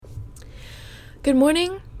Good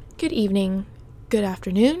morning, good evening, good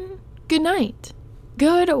afternoon, good night,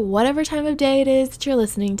 good whatever time of day it is that you're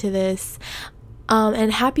listening to this,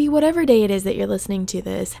 and happy whatever day it is that you're listening to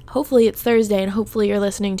this. Hopefully it's Thursday and hopefully you're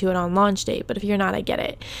listening to it on launch date, but if you're not, I get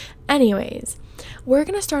it. Anyways, we're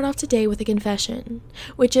going to start off today with a confession,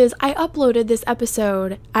 which is I uploaded this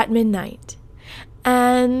episode at midnight.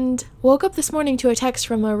 And woke up this morning to a text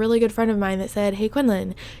from a really good friend of mine that said, "Hey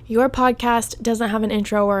Quinlan, your podcast doesn't have an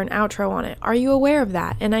intro or an outro on it. Are you aware of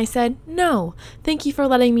that?" And I said, "No, thank you for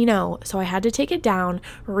letting me know." So I had to take it down,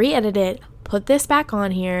 re-edit it, put this back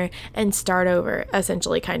on here, and start over,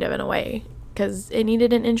 essentially, kind of in a way, because it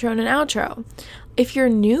needed an intro and an outro. If you're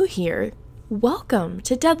new here, welcome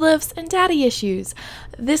to Deadlifts and Daddy Issues.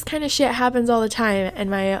 This kind of shit happens all the time,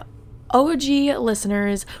 and my OG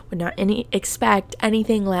listeners would not expect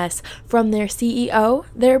anything less from their CEO,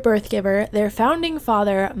 their birth giver, their founding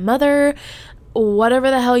father, mother,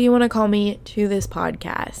 whatever the hell you want to call me, to this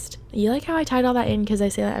podcast. You like how I tied all that in because I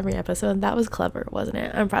say that every episode? That was clever, wasn't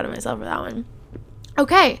it? I'm proud of myself for that one.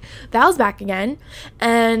 Okay, Val's back again,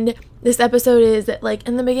 and this episode is like,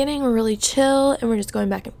 in the beginning we're really chill and we're just going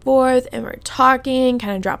back and forth and we're talking,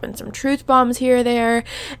 kind of dropping some truth bombs here or there,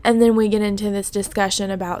 and then we get into this discussion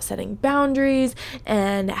about setting boundaries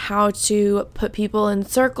and how to put people in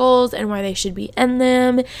circles and why they should be in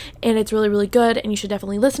them, and it's really, really good, and you should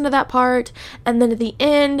definitely listen to that part. And then at the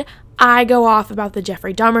end, I go off about the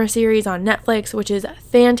Jeffrey Dahmer series on Netflix, which is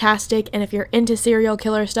fantastic, and if you're into serial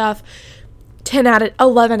killer stuff,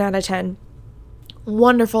 11 out of 10.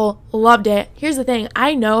 Wonderful. Loved it. Here's the thing.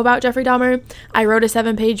 I know about Jeffrey Dahmer. I wrote a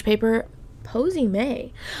 7-page paper. Posey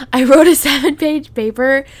May. I wrote a 7-page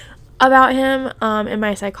paper about him in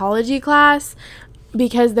my psychology class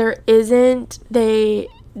because never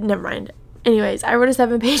mind. Anyways, I wrote a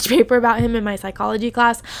 7-page paper about him in my psychology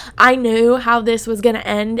class. I knew how this was going to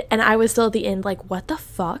end, and I was still at the end like, what the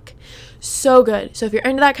fuck? So good. So if you're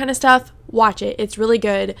into that kind of stuff, watch it. It's really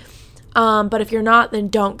good. But if you're not, then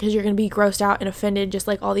don't, because you're going to be grossed out and offended just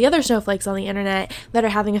like all the other snowflakes on the internet that are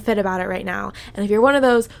having a fit about it right now. And if you're one of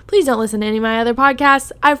those, please don't listen to any of my other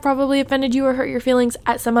podcasts. I've probably offended you or hurt your feelings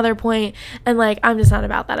at some other point, and like, I'm just not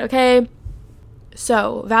about that, okay?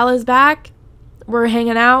 So, Val is back. We're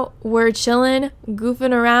hanging out, we're chilling,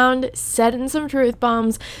 goofing around, setting some truth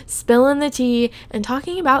bombs, spilling the tea, and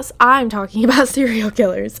I'm talking about serial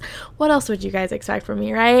killers. What else would you guys expect from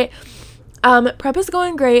me, right? Prep is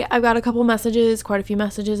going great. I've got quite a few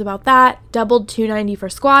messages about that. Doubled 290 for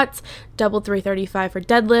squats, doubled 335 for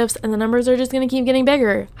deadlifts, and the numbers are just going to keep getting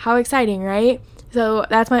bigger. How exciting, right? So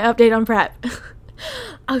that's my update on prep.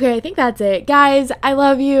 Okay, I think that's it. Guys, I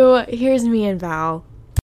love you. Here's me and Val.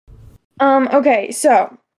 Okay,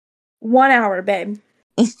 so 1 hour, babe.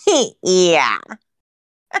 Yeah.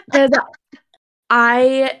 Because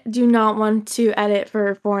I do not want to edit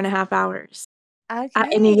for 4.5 hours. Okay.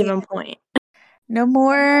 At any given point. No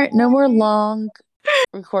more long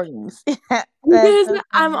recordings. Because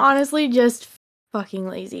I'm honestly just fucking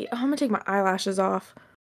lazy. Oh, I'm gonna take my eyelashes off.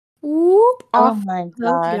 Whoop. Oh Off. my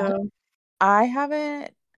god. I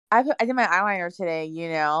did my eyeliner today,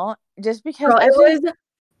 just because Girl, it was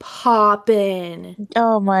poppin'.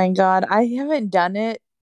 Oh my god. I haven't done it.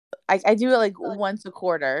 I do it like once a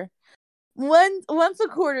quarter. Once a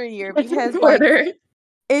quarter a year, because like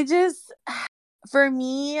it just, for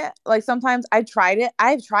me, like, sometimes I've tried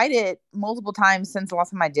it multiple times since the last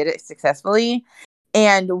time I did it successfully,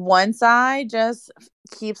 and one side just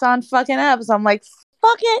keeps on fucking up, so I'm like,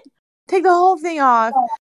 fuck it, take the whole thing off.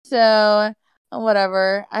 So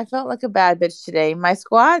whatever. I felt like a bad bitch today. My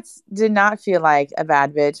squats did not feel like a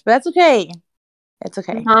bad bitch, but that's okay. It's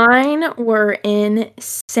okay. Mine were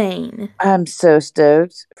insane. I'm so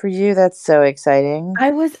stoked for you. That's so exciting.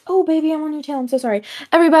 Oh baby, I'm on your tail. I'm so sorry.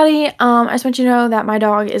 Everybody, I just want you to know that my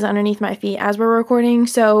dog is underneath my feet as we're recording.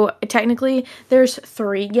 So technically there's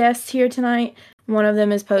 3 guests here tonight. One of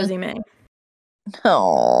them is Posey May.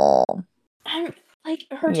 Oh. I'm like,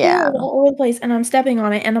 her tail is all over the place and I'm stepping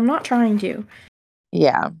on it and I'm not trying to.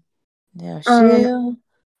 Yeah. Yeah.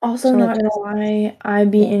 Also, not gonna lie, I'd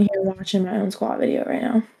be in here watching my own squat video right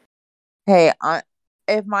now. Hey,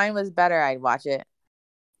 if mine was better, I'd watch it.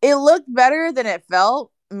 It looked better than it felt.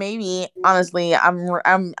 Maybe, honestly, I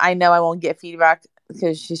know I won't get feedback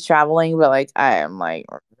because she's traveling, but like, I am like,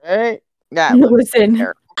 that listen,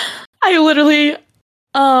 terrible. I literally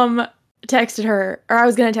texted her, or I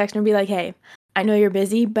was gonna text her and be like, "Hey, I know you're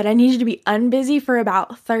busy, but I need you to be unbusy for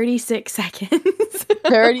about 36 seconds."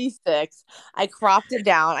 36. I cropped it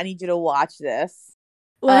down. I need you to watch this.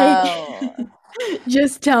 Like,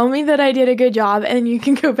 just tell me that I did a good job and you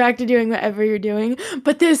can go back to doing whatever you're doing.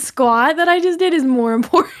 But this squat that I just did is more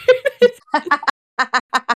important.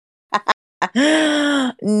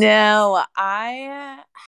 No, I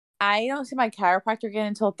don't see my chiropractor again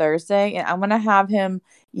until Thursday, and I'm gonna have him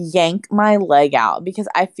yank my leg out because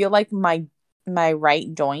I feel like my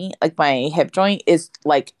right joint, like my hip joint, is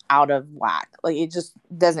like out of whack. Like it just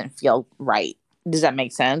doesn't feel right. Does that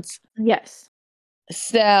make sense? Yes.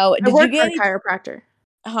 So, I did you work for get a any? chiropractor.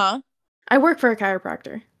 Huh? I work for a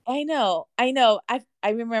chiropractor. I know. I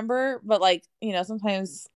remember, but like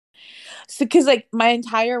sometimes, so because like my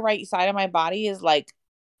entire right side of my body is like,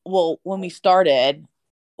 well, when we started,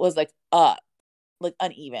 was like up, like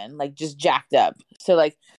uneven, like just jacked up. So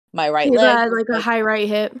like my right You leg had was like a like, high right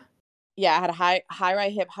hip. yeah, I had a high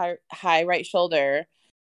right hip, high right shoulder.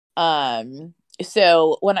 Um,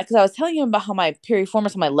 so because I was telling him about how my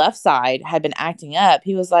piriformis on my left side had been acting up,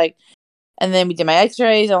 he was like, and then we did my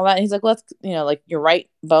X-rays and all that. And he's like, let's, like your right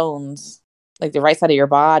bones, like the right side of your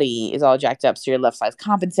body is all jacked up, so your left side's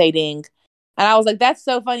compensating. And I was like, that's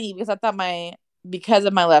so funny because I thought because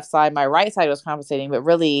of my left side, my right side was compensating, but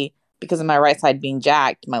really because of my right side being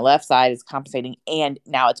jacked, my left side is compensating, and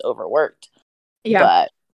now it's overworked. Yeah.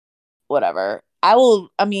 But whatever. I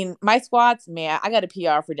mean, my squats, man, I got a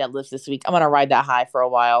PR for deadlifts this week. I'm gonna ride that high for a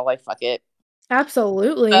while. Like, fuck it.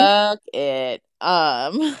 Absolutely. Fuck it.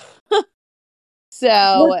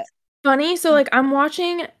 So What's funny, so like I'm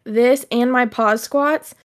watching this and my pause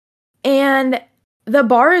squats, and the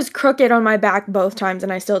bar is crooked on my back both times,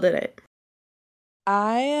 and I still did it.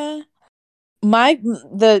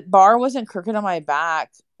 the bar wasn't crooked on my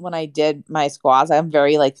back when I did my squats. I'm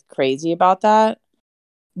very like crazy about that.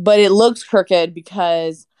 But it looks crooked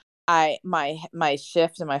because my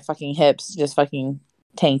shift and my fucking hips just fucking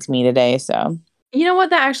tanked me today. So You know what?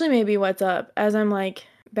 That actually may be what's up as I'm like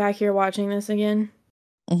back here watching this again.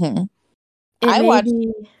 mm-hmm. It I may watch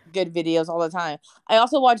be good videos all the time. I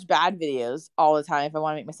also watch bad videos all the time if I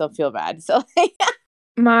want to make myself feel bad. So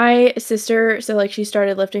my sister, so like she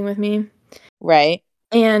started lifting with me. right.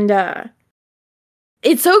 And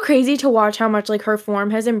it's so crazy to watch how much like her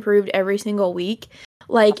form has improved every single week.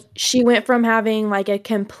 Like she went from having like a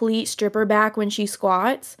complete stripper back when she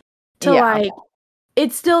squats to Yeah. like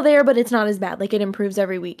it's still there, but it's not as bad. Like it improves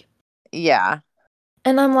every week. Yeah.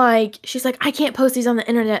 And I'm like, she's like, I can't post these on the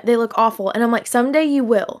internet. They look awful. And I'm like, someday you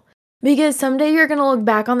will. Because someday you're going to look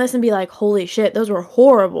back on this and be like, holy shit, those were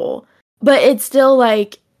horrible. But it's still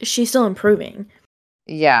like, she's still improving.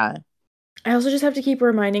 Yeah. I also just have to keep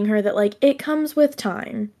reminding her that like, it comes with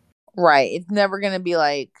time. Right. It's never going to be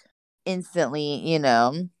like instantly,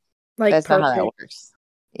 Like, that's not how perfect. that works.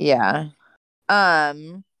 Yeah.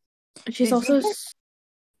 She's Did also, you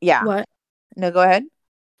yeah. what? No, go ahead.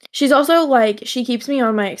 She's also like, she keeps me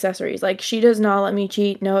on my accessories. Like, she does not let me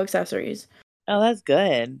cheat, no accessories. Oh, that's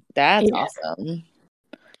good. That's Yeah. awesome.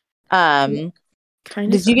 Kind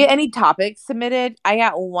of Did you fun. get any topics submitted? I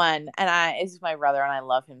got one, and it's my brother, and I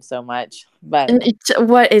love him so much. But And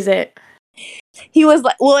what is it? he was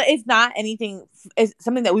like, well, it's not anything. It's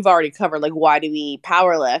something that we've already covered. Like, why do we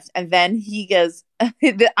power lift? And then he goes, I'm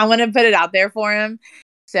going to put it out there for him.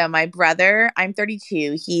 So my brother, I'm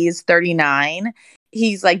 32. He's 39.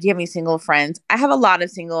 He's like, do you have any single friends? I have a lot of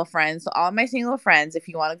single friends. So all my single friends, if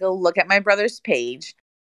you want to go look at my brother's page,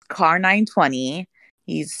 Car 920.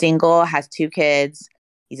 He's single, has 2 kids.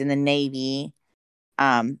 He's in the Navy.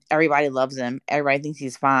 Everybody loves him. Everybody thinks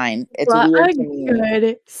he's fine. It's What weird a to me.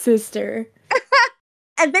 good sister.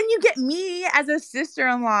 And then you get me as a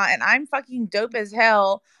sister-in-law, and I'm fucking dope as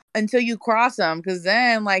hell until you cross them, because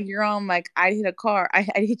then like you're on like I'd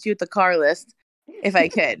hit you with the car list if I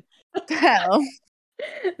could. So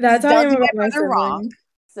That's how I don't am do my about my brother wrong. siblings.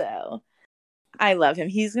 So I love him.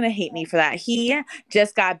 He's gonna hate me for that. He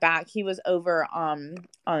just got back. He was over on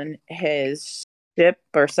his ship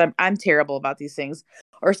or sub. I'm terrible about these things.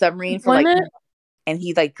 Or submarine for like, and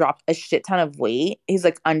he like dropped a shit ton of weight. He's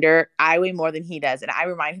like I weigh more than he does, and I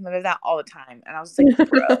remind him of that all the time. And I was just like,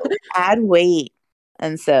 bro, add weight.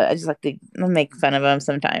 And so I just like to make fun of him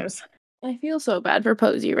sometimes. I feel so bad for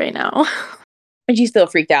Posey right now. And she's still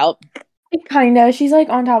freaked out. Kinda. She's like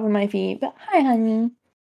on top of my feet. But hi, honey.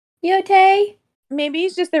 You okay? Maybe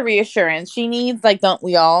it's just the reassurance she needs. Like, don't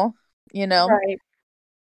we all? Right.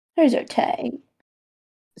 There's okay.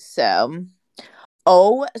 So,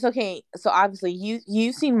 so okay. So obviously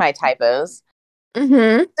you've seen my typos.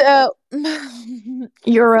 Mm-hmm. So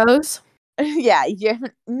Euros. yeah,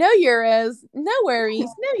 no euros, no worries,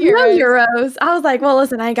 no No euros. euros. I was like, well,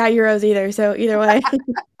 listen, I ain't got euros either, so either way.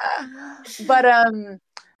 But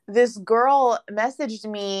this girl messaged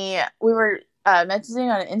me. We were messaging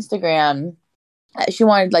on Instagram. She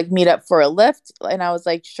wanted like meet up for a lift, and I was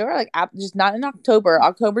like, sure. Like, just not in October.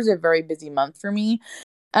 October's a very busy month for me.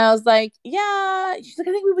 And I was like, yeah. She's like,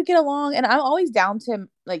 I think we would get along. And I'm always down to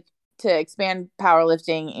like to expand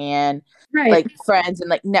powerlifting and like friends and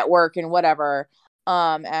like network and whatever.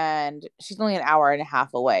 And she's only an hour and a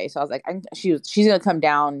half away. So I was like, she's gonna come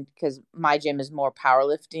down because my gym is more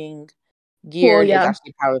powerlifting geared. It's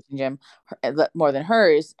actually a powerlifting gym more than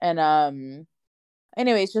hers. And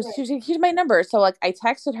anyways, just she was like, here's my number. So like I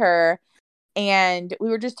texted her and we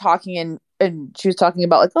were just talking and she was talking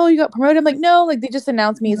about like, oh, you got promoted. I'm like, no, like they just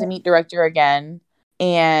announced me as a meet director again.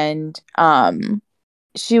 And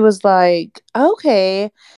she was like,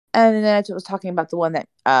 okay. And then I was talking about the one that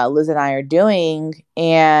Liz and I are doing.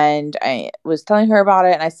 And I was telling her about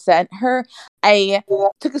it. And I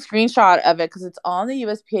took a screenshot of it because it's on the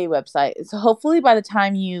USPA website. So hopefully by the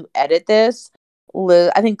time you edit this,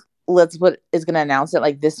 I think Liz is going to announce it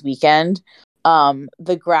like this weekend.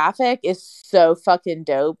 The graphic is so fucking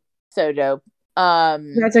dope. So dope.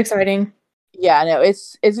 That's exciting. Yeah, no,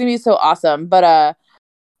 it's going to be so awesome. But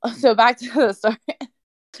so back to the story.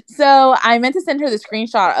 So I meant to send her the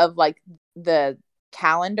screenshot of like the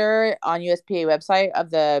calendar on USPA website of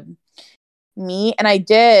the meet, and I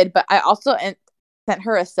did, but I also sent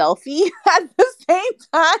her a selfie at the same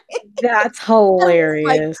time. That's hilarious.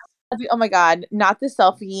 I was like, oh my god, not the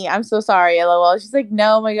selfie. I'm so sorry, LOL. She's like,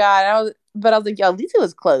 no, oh my god. I was like, yo, at least it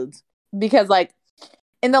was clothes because like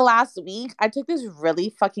in the last week, I took this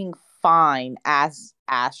really fucking fine ass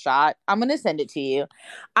shot. I'm gonna send it to you.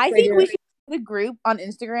 I think we should the group on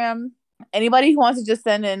Instagram. Anybody who wants to just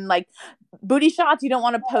send in like booty shots you don't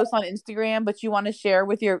want to post on Instagram, but you want to share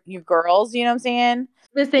with your girls, you know what I'm saying?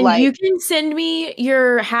 Listen, like, you can send me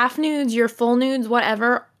your half nudes, your full nudes,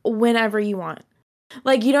 whatever, whenever you want.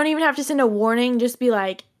 Like, you don't even have to send a warning. Just be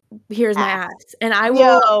like, here's my ass. And I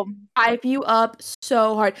will hype you up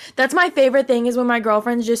so hard. That's my favorite thing is when my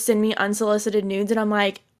girlfriends just send me unsolicited nudes and I'm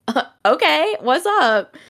like, okay, what's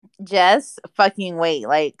up? Just fucking wait.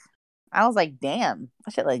 Like, I was like, damn,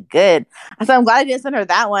 that shit look good. So I'm glad I didn't send her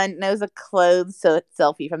that one. And it was a clothes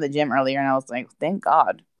selfie from the gym earlier. And I was like, thank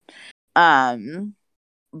God.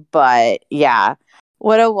 But yeah,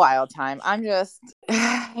 what a wild time. I'm just,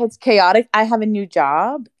 it's chaotic. I have a new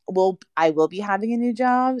job. I will be having a new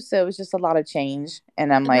job. So it was just a lot of change.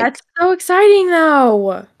 And I'm like, that's so exciting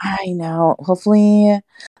though. I know. Hopefully,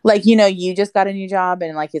 like, you know, you just got a new job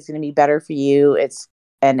and like, it's going to be better for you. It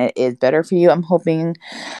is better for you. I'm hoping.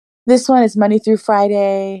 This one is Monday through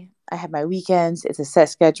Friday. I have my weekends. It's a set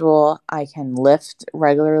schedule. I can lift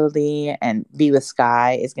regularly and be with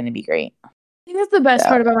Sky. It's going to be great. I think that's the best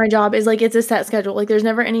part about my job is like it's a set schedule. Like there's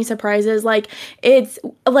never any surprises. Like it's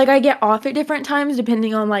like I get off at different times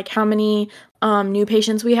depending on like how many new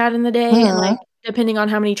patients we had in the day and like depending on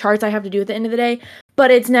how many charts I have to do at the end of the day.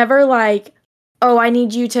 But it's never like, oh, I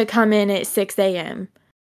need you to come in at 6 a.m.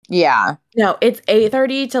 Yeah. No, it's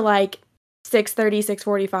 8:30 to like 6:30,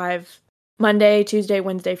 6:45, Monday, Tuesday,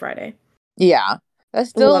 Wednesday, Friday. Yeah. That's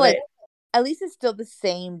still like, at least it's still the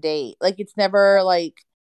same date. Like it's never like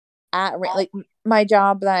like my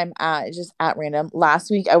job that I'm at is just at random. Last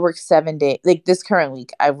week I worked 7 days. Like this current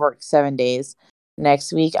week I've worked 7 days.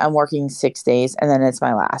 Next week I'm working 6 days and then it's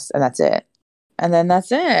my last and that's it. And then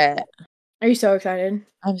that's it. Are you so excited?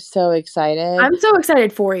 I'm so excited. I'm so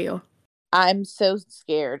excited for you. I'm so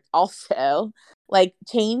scared also. Like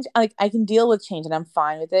change, like I can deal with change and I'm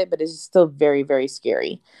fine with it, but it's still very, very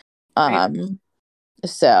scary.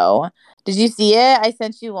 So did you see it? I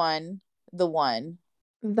sent you one. The one.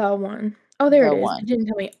 Oh, there it is. You didn't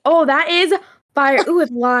tell me. Oh, that is fire. Ooh,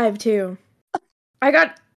 it's live too. I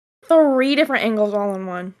got 3 different angles all in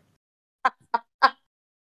one.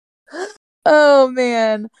 Oh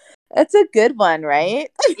man. That's a good one, right?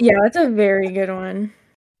 Yeah, that's a very good one.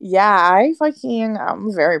 Yeah,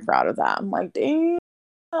 I'm very proud of that. I'm like, damn.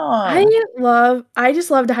 I just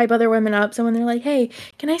love to hype other women up. So when they're like, hey,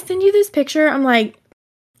 can I send you this picture? I'm like,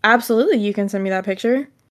 absolutely, you can send me that picture.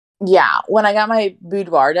 Yeah, when I got my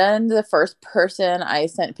boudoir done, the first person I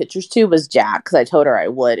sent pictures to was Jack because I told her I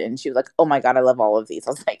would, and she was like, "Oh my god, I love all of these."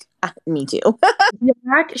 I was like, "Me too."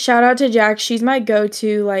 Jack, shout out to Jack. She's my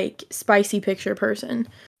go-to like spicy picture person.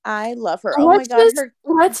 I love her. Oh my god.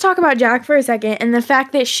 Let's talk about Jack for a second and the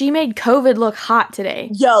fact that she made COVID look hot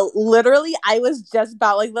today. Yo, literally, I was just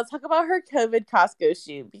about like, let's talk about her COVID Costco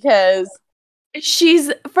shoot because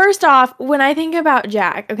she's first off, when I think about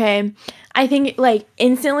Jack, okay, I think like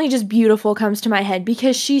instantly just beautiful comes to my head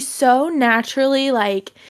because she's so naturally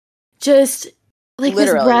like just like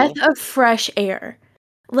literally this breath of fresh air.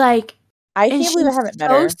 Like I can't believe I haven't met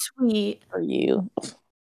her. So sweet. For you.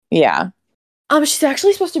 Yeah. She's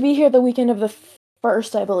actually supposed to be here the weekend of the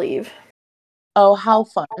 1st, I believe. Oh, how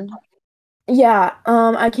fun. Yeah,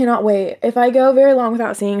 I cannot wait. If I go very long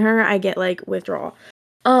without seeing her, I get, like, withdrawal.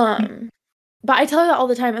 But I tell her that all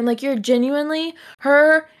the time. I'm like, you're genuinely,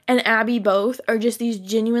 her and Abby both are just these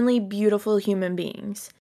genuinely beautiful human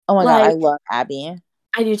beings. Oh my God, I Like, love Abby.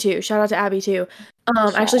 I do too. Shout out to Abby too.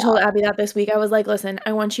 I actually told Abby that this week. I was like, listen,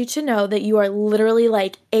 I want you to know that you are literally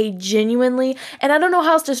like a genuinely, and I don't know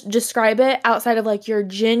how else to describe it outside of like you're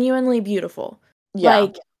genuinely beautiful. Yeah.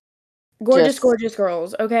 Like, gorgeous, Just, gorgeous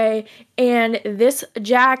girls, okay? And this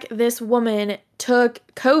woman took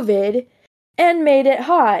COVID and made it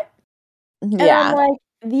hot. And I'm yeah. like,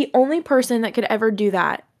 the only person that could ever do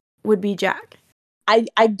that would be Jack.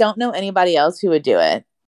 I don't know anybody else who would do it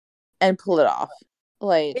and pull it off.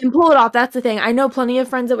 Like, And pull it off, that's the thing. I know plenty of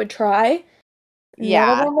friends that would try. None of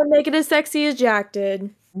yeah, them would make it as sexy as Jack did.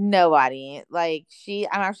 nobody. Like,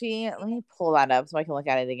 I'm actually, let me pull that up so I can look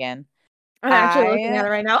at it again. I'm actually looking at it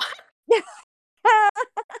right now.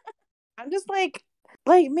 I'm just like,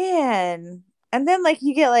 man. And then, like,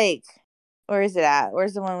 you get, like, where is it at?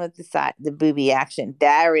 Where's the one with the booby action?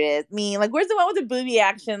 There it is. Like, where's the one with the booby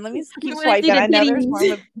action? Let me keep swiping. I know there's one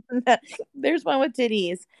with, there's one with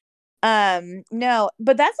titties. No,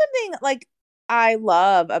 but that's something, like, I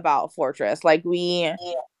love about Fortress. Like, we,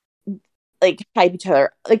 like, hype each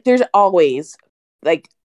other. Like, there's always, like,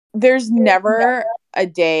 there's never a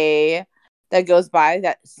day that goes by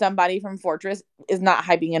that somebody from Fortress is not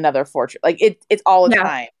hyping another Fortress. Like, it's all the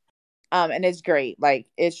time. And it's great. Like,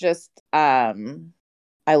 it's just, I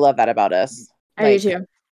love that about us. I do too.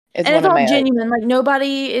 It's and one it's of all my, genuine. Like,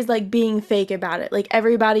 nobody is like being fake about it. Like,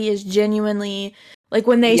 everybody is genuinely, like,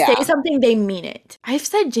 when they say something, they mean it. I've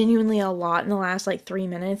said genuinely a lot in the last like 3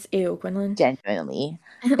 minutes. Ew, Quinlan. Genuinely.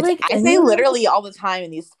 Like, I say literally all the time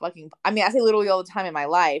in these fucking, I mean, I say literally all the time in my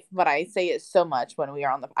life, but I say it so much when we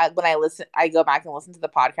are on when I listen, I go back and listen to the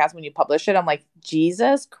podcast when you publish it. I'm like,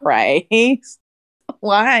 Jesus Christ.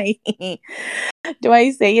 Why do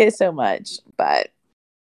I say it so much? But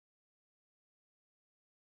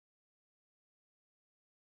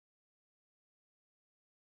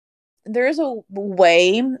there's a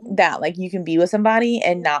way that, like, you can be with somebody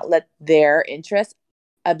and not let their interests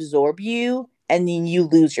absorb you, and then you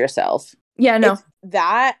lose yourself. Yeah, no.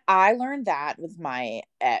 That I learned that with my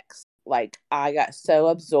ex. Like, I got so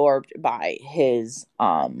absorbed by his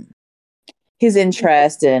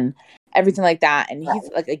interest and everything like that. And he's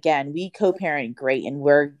like, again, we co-parent great, and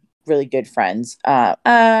we're really good friends.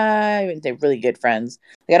 I wouldn't say really good friends.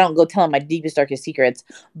 Like, I don't go tell him my deepest, darkest secrets,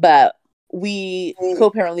 but we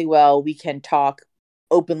co-parent really well. We can talk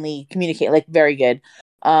openly, communicate, like, very good.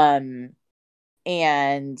 And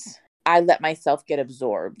I let myself get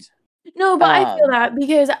absorbed. No, but I feel that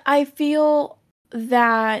because I feel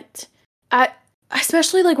that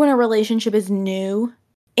especially like when a relationship is new,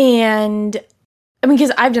 and I mean,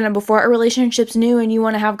 because I've done it before, a relationship's new and you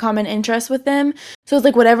want to have common interests with them. So it's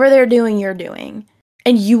like whatever they're doing, you're doing.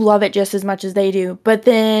 And you love it just as much as they do. But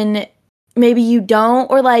then maybe you don't,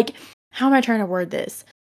 or like, how am I trying to word this?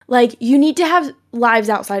 Like, you need to have lives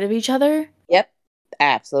outside of each other. Yep,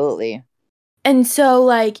 absolutely. And so,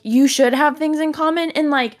 like, you should have things in common,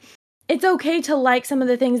 and, like, it's okay to like some of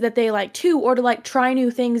the things that they like too, or to, like, try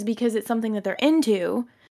new things because it's something that they're into.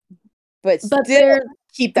 But still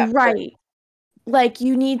keep that right. First. Like,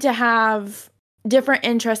 you need to have different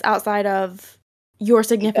interests outside of your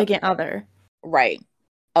significant other. Right.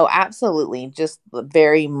 Oh, absolutely. Just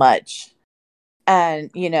very much. And,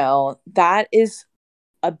 you know, that is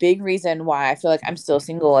a big reason why I feel like I'm still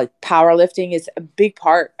single. Like, powerlifting is a big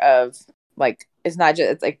part of, like, it's not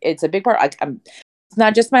just, it's like, it's a big part. Like, it's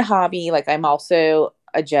not just my hobby. Like, I'm also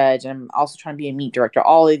a judge, and I'm also trying to be a meet director,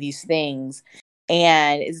 all of these things.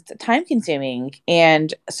 And it's time consuming.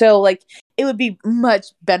 And so, like, it would be much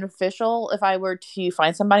beneficial if I were to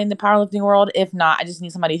find somebody in the powerlifting world. If not, I just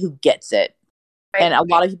need somebody who gets it. Right. And a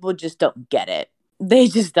lot of people just don't get it. They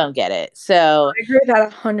just don't get it. So I agree with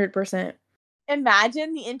that 100%.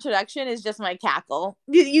 Imagine the introduction is just my cackle.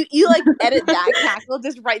 You like edit that cackle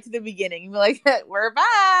just right to the beginning. You're like, we're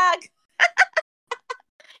back.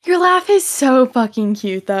 Your laugh is so fucking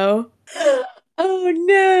cute, though.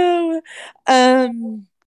 Oh no.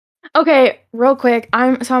 Okay, real quick.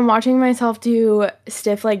 I'm watching myself do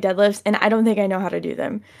stiff leg deadlifts, and I don't think I know how to do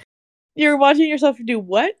them. You're watching yourself do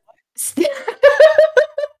what?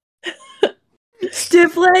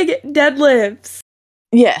 Stiff leg deadlifts.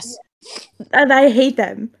 Yes. And I hate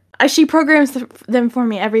them. She programs them for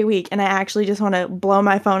me every week, and I actually just want to blow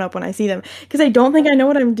my phone up when I see them because I don't think I know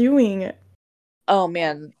what I'm doing. Oh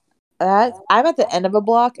man, I'm at the end of a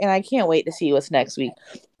block, and I can't wait to see what's next week.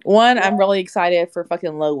 One, I'm really excited for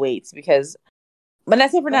fucking low weights because But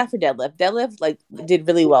not for deadlift. Deadlift like did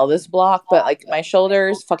really well this block, but like my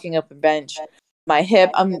shoulders fucking up the bench. My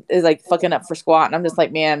hip is like fucking up for squat, and I'm just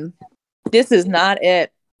like, man, this is not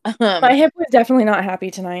it. My hip was definitely not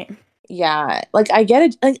happy tonight. Yeah, like I get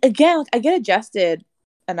it. Like, again, like, I get adjusted,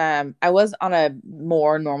 and I was on a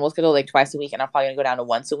more normal schedule, like twice a week, and I'm probably gonna go down to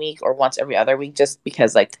once a week or once every other week, just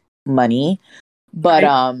because like money. But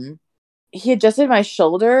right. He adjusted my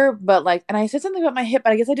shoulder, but like, and I said something about my hip,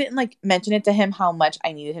 but I guess I didn't like mention it to him how much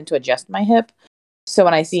I needed him to adjust my hip. So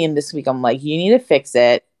when I see him this week, I'm like, you need to fix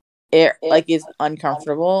it. It like is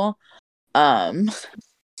uncomfortable.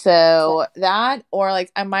 So that, or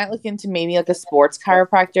like I might look into maybe like a sports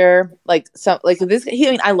chiropractor, like some like this. I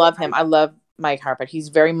mean, I love him. I love my chiropractor. He's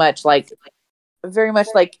very much like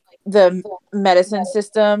the medicine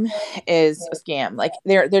system is a scam. Like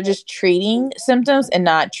they're just treating symptoms and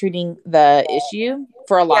not treating the issue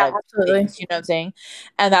for a lot of things. You know what I'm saying?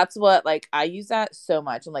 And that's what like I use that so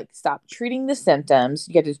much. I'm like, stop treating the symptoms.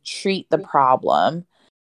 You got to treat the problem.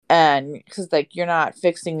 And because like you're not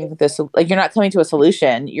fixing this, like you're not coming to a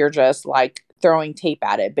solution. You're just like throwing tape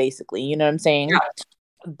at it, basically. You know what I'm saying? Yeah.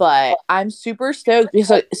 But I'm super stoked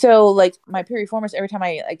because so like my piriformis, every time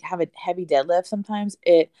I like have a heavy deadlift, sometimes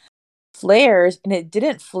it flares, and it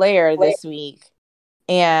didn't flare this week.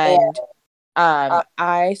 And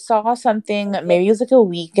I saw something, maybe it was like a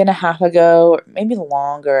week and a half ago, maybe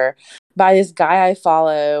longer, by this guy I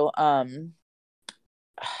follow,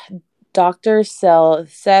 Dr.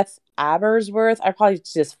 Seth Abersworth. I probably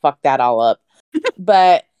just fucked that all up.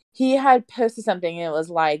 But he had posted something, and it was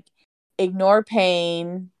like, ignore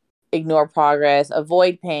pain, ignore progress,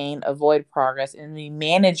 avoid pain, avoid progress, and you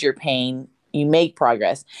manage your pain, you make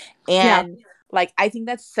progress. And like, I think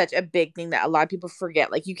that's such a big thing that a lot of people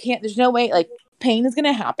forget. Like, you can't, there's no way, like, pain is going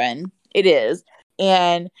to happen. It is.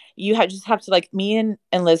 And you just have to, like, me and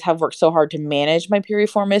Liz have worked so hard to manage my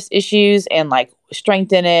piriformis issues and like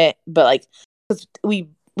strengthen it. But like, we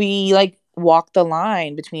like walk the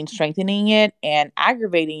line between strengthening it and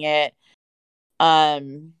aggravating it.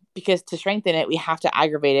 Because to strengthen it, we have to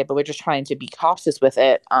aggravate it, but we're just trying to be cautious with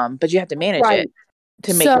it. But you have to manage it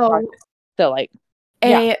to make the progress. So like,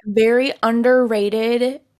 a very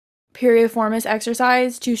underrated piriformis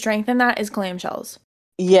exercise to strengthen that is clamshells.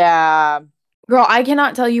 Yeah. Girl, I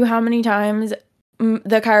cannot tell you how many times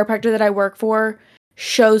the chiropractor that I work for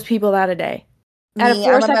shows people that a day. At a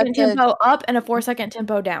 4-second tempo up and a 4-second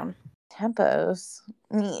tempo down. Tempos.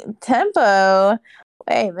 Tempo.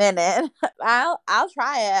 Wait a minute. I'll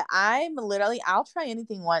try it. I'll try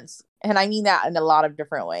anything once. And I mean that in a lot of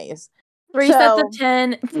different ways. 3 sets of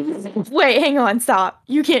 10. Wait, hang on, stop.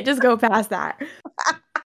 You can't just go past that.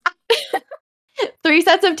 3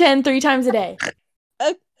 sets of 10, 3 times a day.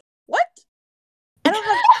 What? I don't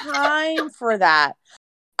have time for that.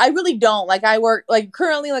 I really don't. Like I work, like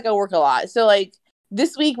currently, like I work a lot. So like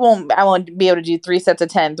this week I won't be able to do 3 sets of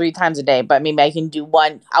 10, 3 times a day, but maybe I can do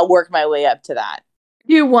one. I'll work my way up to that.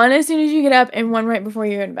 Do one as soon as you get up and one right before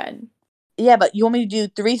you're in bed. Yeah, but you want me to do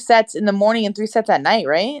 3 sets in the morning and 3 sets at night,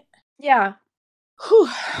 right? Yeah. Whew.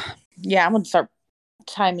 Yeah, I'm going to start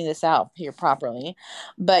timing this out here properly.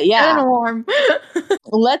 But yeah. Set an alarm.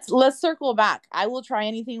 Let's circle back. I will try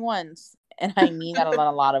anything once. And I mean that in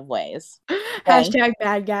a lot of ways. Okay? Hashtag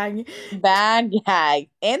bad gag. Bad gag.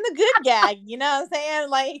 And the good gag. You know what I'm saying?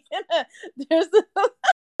 Like, there's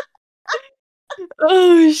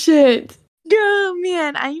oh, shit. Oh,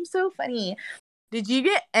 man. I am so funny. Did you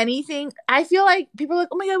get anything? I feel like people are like,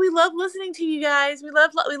 oh my God, we love listening to you guys. We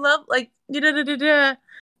love like, da-da-da-da-da.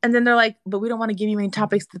 And then they're like, but we don't want to give you any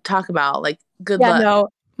topics to talk about. Like, good luck. No.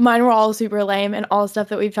 Mine were all super lame and all stuff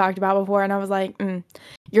that we've talked about before. And I was like,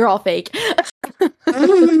 you're all fake.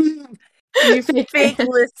 You fake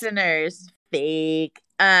listeners. Fake.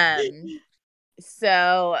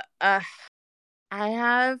 So, I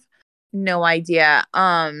have no idea.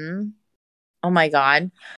 Oh my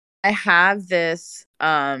God. I have this,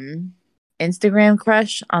 Instagram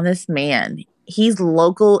crush on this man. He's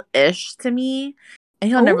local-ish to me. And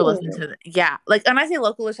he'll never listen to it. Yeah. Like, when I say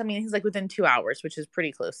local-ish, I mean, he's like within 2 hours, which is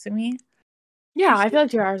pretty close to me. Yeah, I feel like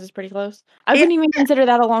 2 hours is pretty close. I wouldn't even consider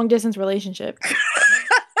that a long-distance relationship.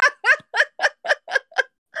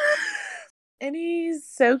 And he's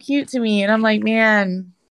so cute to me. And I'm like,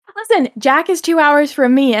 man. Listen, Jack is 2 hours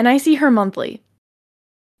from me, and I see her monthly.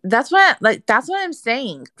 That's what I'm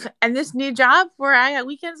saying. And this new job where I got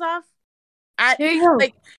weekends off, there you go.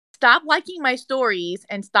 Like, stop liking my stories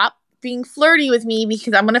and stop being flirty with me,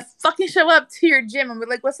 because I'm gonna fucking show up to your gym and be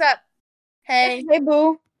like, what's up? Hey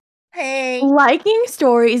boo. Hey. Liking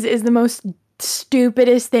stories is the most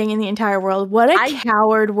stupidest thing in the entire world. What a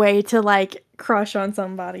coward way to like crush on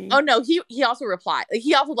somebody. Oh no, he also replied. Like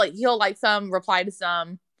he also like he'll like some reply to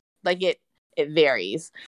some. Like it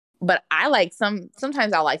varies. But I like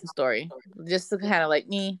sometimes I'll like the story. Just to kind of like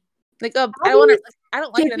me. Like I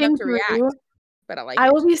don't like it enough to react. But I like it.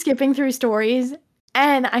 I will be skipping through stories,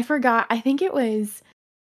 and I forgot. I think it was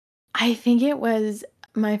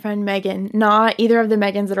my friend Megan, not either of the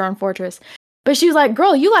Megans that are on Fortress. But she was like,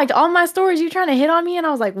 "Girl, you liked all my stories. You trying to hit on me?" And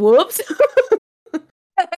I was like, "Whoops."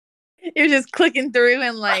 You're just clicking through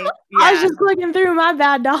and like, yeah. I was just clicking through. My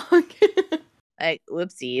bad, dog. Like,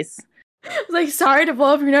 whoopsies. I was like, sorry to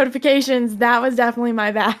blow up your notifications. That was definitely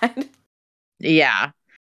my bad. Yeah.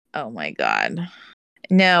 Oh my god.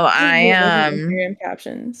 No, I Instagram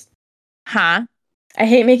captions. Huh? I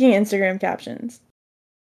hate making Instagram captions.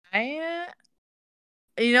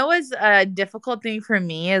 You know what's a difficult thing for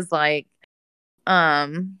me is like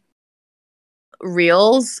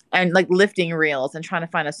reels and like lifting reels and trying to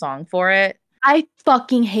find a song for it. I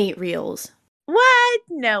fucking hate reels. What?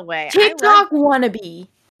 No way. TikTok wannabe.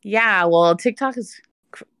 Yeah, well, TikTok is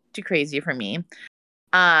too crazy for me.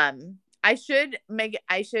 I should make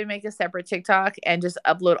a separate TikTok and just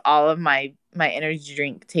upload all of my energy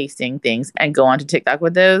drink tasting things and go on to TikTok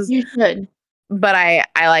with those. You should. But I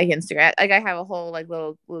like Instagram. Like I have a whole like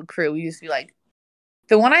little crew. We used to be like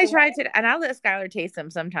the one I tried to, and I let Skylar taste them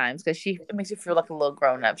sometimes because it makes you feel like a little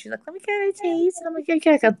grown up. She's like, "Let me get a taste," and I'm like, "Get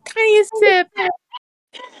like a tiniest sip."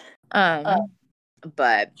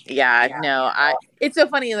 But yeah, no, it's so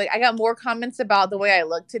funny. Like I got more comments about the way I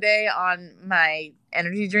look today on my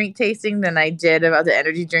energy drink tasting than I did about the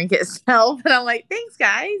energy drink itself. And I'm like, thanks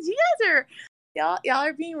guys. You guys are y'all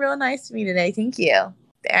are being real nice to me today. Thank you.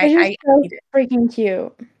 I so freaking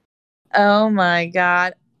cute. Oh my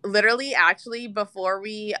god. Literally actually before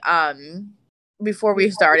we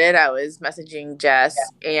started, I was messaging Jess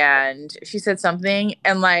and she said something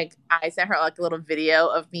and like I sent her like a little video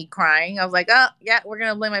of me crying. I was like, oh yeah, we're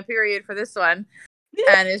gonna blame my period for this one.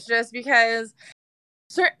 And it's just because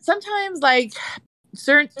sometimes like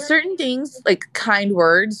certain things like kind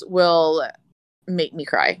words will make me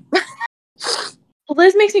cry. Well,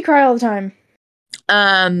 Liz makes me cry all the time.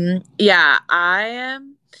 Yeah, I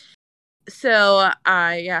am. So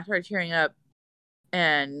I started tearing up,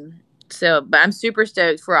 and so but I'm super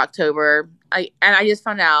stoked for October. I just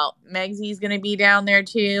found out Megsy's gonna be down there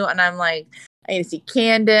too, and I'm like, I need to see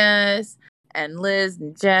Candace and Liz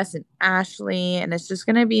and Jess and Ashley, and it's just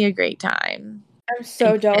gonna be a great time. I'm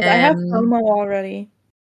so jealous. I have FOMO already.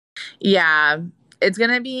 Yeah, it's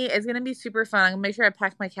gonna be super fun. I'm gonna make sure I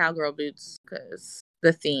pack my cowgirl boots because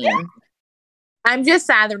the theme. I'm just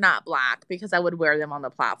sad they're not black because I would wear them on the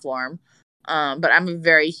platform. But I'm a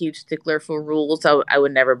very huge stickler for rules, so I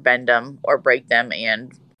would never bend them or break them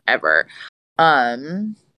and ever.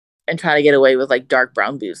 And try to get away with like dark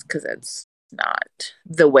brown boots because it's not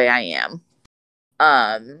the way I am.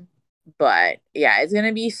 But yeah, it's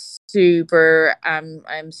gonna be super.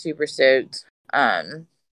 I'm super stoked. I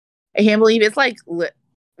can't believe it's like what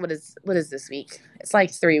is this week? It's like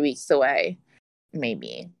 3 weeks away,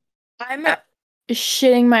 maybe. I'm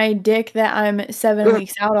shitting my dick that I'm 7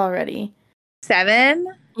 weeks out already. 7?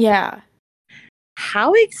 Yeah.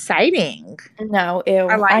 How exciting! No, ew.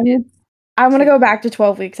 I want to go back to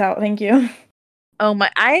 12 weeks out. Thank you. Oh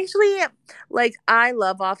my! I actually I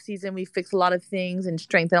love off season. We fix a lot of things and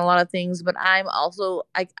strengthen a lot of things, but I'm also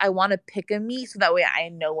I want to pick a meet so that way I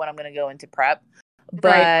know when I'm gonna go into prep.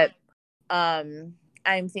 But I'm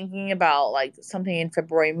thinking about like something in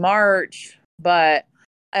February, March, but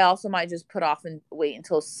I also might just put off and wait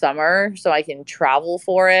until summer so I can travel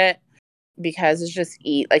for it because it's just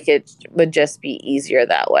it would just be easier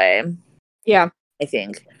that way. Yeah. I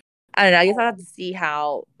think. I don't know. I guess I'll have to see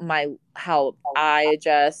how I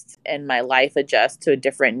adjust and my life adjusts to a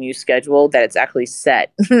different new schedule that it's actually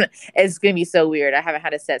set. It's gonna be so weird. I haven't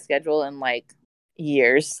had a set schedule in like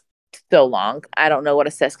years. So long. I don't know what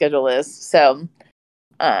a set schedule is. So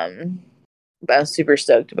but I'm super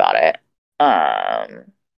stoked about it.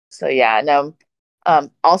 So yeah, no.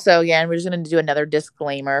 Also again, we're just gonna do another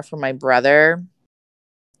disclaimer for my brother.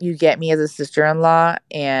 You get me as a sister-in-law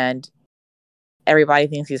and everybody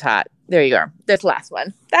thinks he's hot. There you go. That's the last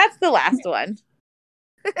one. That's the last one.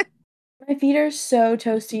 My feet are so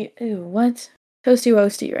toasty. Ew, what? Toasty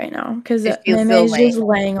woasty right now because Meme is just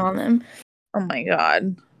laying on them. Oh my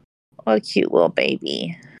god. What a cute little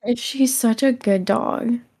baby. She's such a good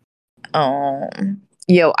dog.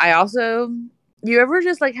 Yo, you ever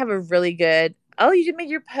just like have a really good, oh, you just made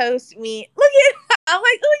your post me. I'm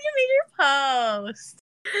like, oh, you made your post.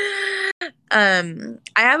 I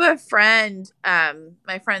have a friend,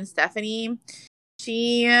 my friend Stephanie.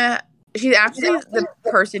 She's actually the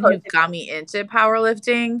person who got me into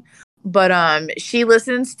powerlifting, but she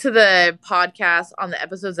listens to the podcast on the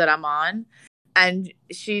episodes that I'm on, and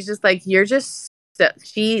she's just like, you're just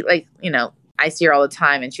she like, I see her all the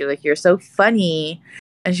time, and she's like, you're so funny,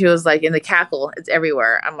 and she was like, in the cackle, it's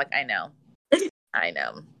everywhere. I'm like, I know.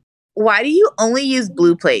 Why do you only use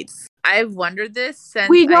blue plates? I've wondered this since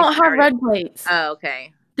we don't have red plates. Oh,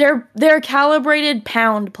 okay. They're calibrated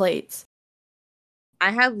pound plates. I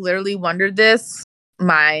have literally wondered this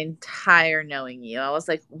my entire knowing you. I was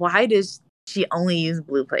like, why does she only use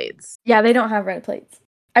blue plates? Yeah, they don't have red plates.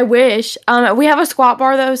 I wish. We have a squat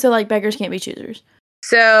bar though, so like beggars can't be choosers.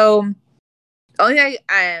 So, only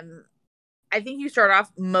I think you start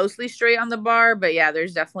off mostly straight on the bar, but yeah,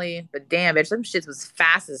 there's definitely. But damn, bitch, some shit was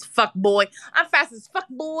fast as fuck, boy. I'm fast as fuck,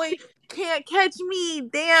 boy. Can't catch me.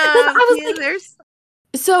 Damn.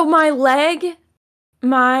 So my leg.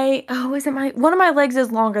 One of my legs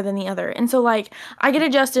is longer than the other. And so like I get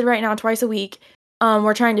adjusted right now twice a week.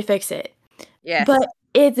 We're trying to fix it. Yes. But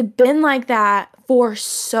it's been like that for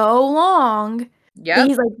so long. Yep. That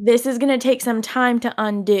he's like, this is gonna take some time to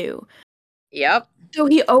undo. Yep. So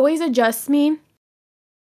he always adjusts me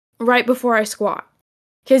right before I squat.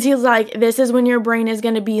 Because he's like, this is when your brain is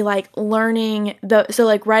going to be like learning so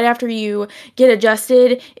like right after you get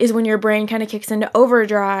adjusted is when your brain kind of kicks into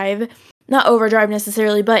overdrive. Not overdrive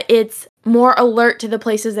necessarily, but it's more alert to the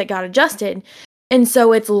places that got adjusted. And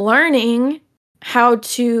so it's learning how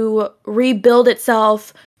to rebuild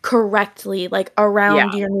itself correctly, like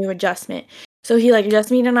around your new adjustment. So he like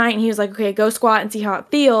adjusted me tonight and he was like, okay, go squat and see how it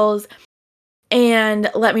feels and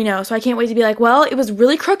let me know. So I can't wait to be like, well, it was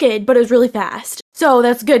really crooked, but it was really fast. So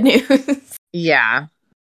that's good news. Yeah.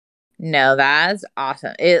 No, that's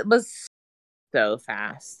awesome. It was so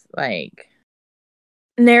fast. Like,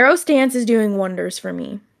 narrow stance is doing wonders for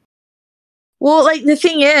me. Well, like the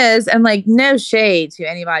thing is, and like no shade to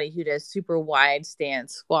anybody who does super wide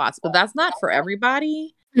stance squats, but that's not for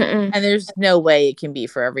everybody. Mm-mm. And there's no way it can be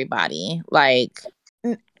for everybody. Like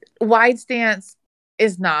wide stance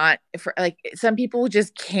is not for, like, some people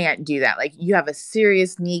just can't do that. Like you have a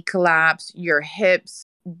serious knee collapse, your hips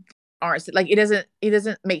aren't like, it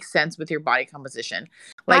doesn't make sense with your body composition.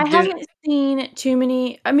 Like I haven't seen too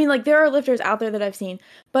many. I mean, like there are lifters out there that I've seen,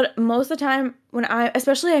 but most of the time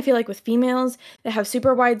especially I feel like with females that have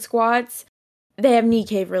super wide squats, they have knee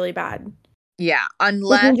cave really bad. Yeah,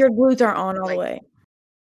 unless your glutes are on all the way.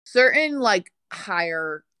 Certain like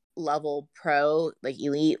higher level pro, like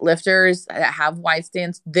elite lifters that have wide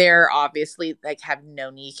stance, they're obviously like have no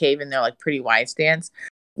knee cave and they're like pretty wide stance.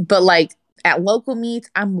 But like at local meets,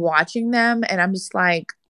 I'm watching them and I'm just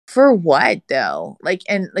like, for what though? Like,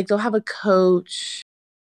 and like they'll have a coach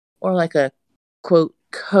or like a quote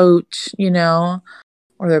coach, or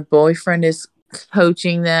their boyfriend is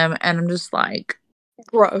coaching them, and I'm just like,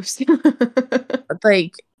 gross.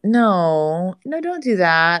 Like, no, don't do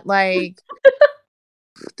that. Like,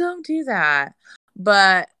 don't do that.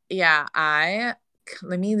 But yeah,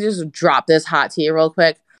 let me just drop this hot tea real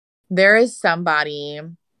quick. There is somebody,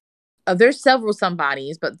 there's several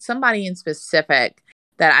somebodies, but somebody in specific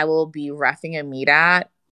that I will be reffing a meet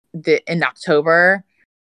at in October,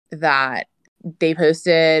 that they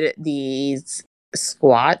posted these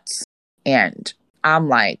squats, and I'm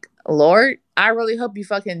like, Lord, I really hope you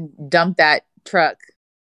fucking dump that truck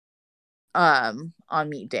on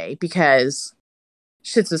meet day, because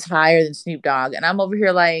shits was higher than Snoop Dogg, and I'm over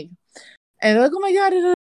here like, and they're like, oh my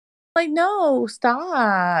god, like, no,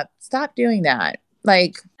 stop doing that.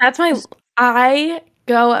 Like, that's I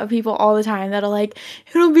go at people all the time that are like,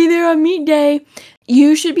 it'll be there on meet day.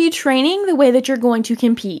 You should be training the way that you're going to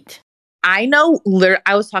compete. I know,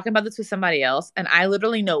 I was talking about this with somebody else, and I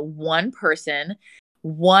literally know one person,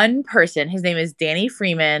 his name is Danny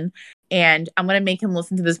Freeman, and I'm going to make him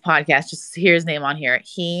listen to this podcast just to hear his name on here.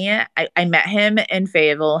 I met him in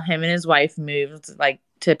Fayetteville. Him and his wife moved like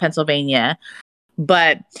to Pennsylvania,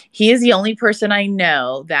 but he is the only person I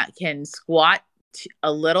know that can squat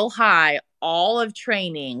a little high all of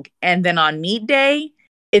training, and then on meet day,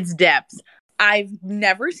 it's depth. I've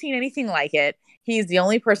never seen anything like it. He's the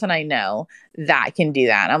only person I know that can do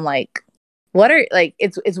that. I'm like,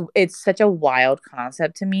 it's such a wild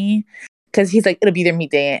concept to me, because he's like, it'll be their meet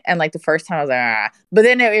day, and like the first time I was like, but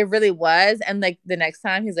then it really was, and like the next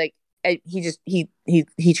time he's like,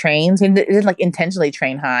 he trains, he doesn't like intentionally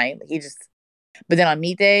train high, but then on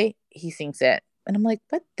meet day he sinks it, and I'm like,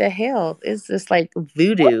 what the hell is this, like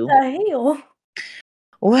voodoo?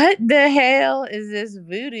 What the hell is this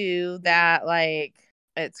voodoo that, like,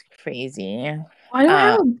 it's crazy. I don't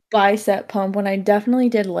have a bicep pump when I definitely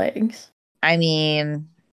did legs. I mean,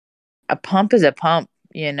 a pump is a pump,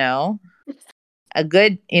 a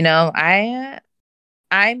good,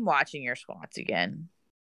 I'm watching your squats again.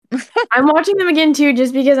 I'm watching them again too,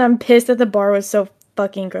 just because I'm pissed that the bar was so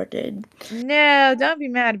fucking crooked. No, don't be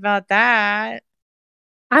mad about that.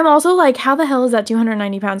 I'm also like, how the hell is that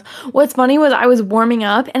 290 pounds? What's funny was I was warming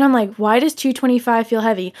up and I'm like, why does 225 feel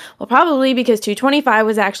heavy? Well, probably because 225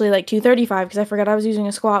 was actually like 235 because I forgot I was using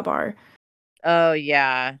a squat bar. Oh,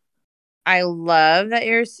 yeah. I love that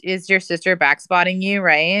is your sister back spotting you,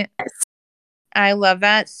 right? Yes. I love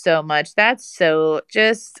that so much. That's so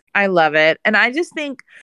I love it. And I just think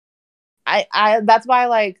I that's why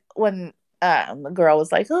like when the girl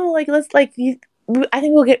was like, oh, like let's like I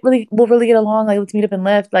think we'll really get along, like let's meet up and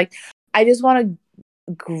lift. Like I just want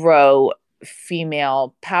to grow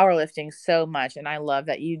female powerlifting so much, and I love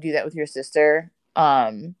that you do that with your sister.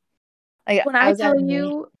 Like When I tell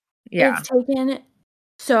you, yeah, it's taken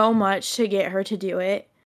so much to get her to do it.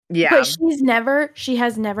 yeah, but she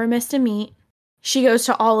has never missed a meet. She goes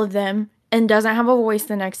to all of them and doesn't have a voice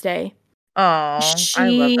the next day. oh, I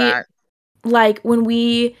love that. Like when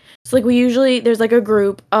we usually, there's like a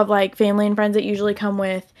group of like family and friends that usually come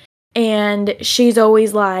with, and she's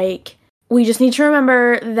always like, we just need to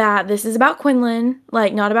remember that this is about Quinlan,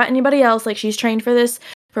 like not about anybody else. Like she's trained for this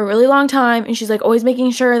for a really long time, and she's like always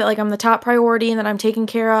making sure that like I'm the top priority and that I'm taken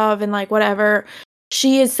care of and like whatever.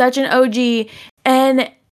 She is such an OG, and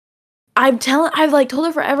I've like told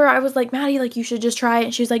her forever. I was like, Maddie, like you should just try it.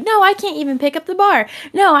 And she was like, no, I can't even pick up the bar.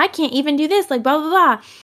 No, I can't even do this. Like blah blah blah.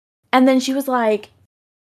 And then she was like,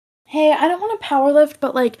 hey, I don't want to power lift,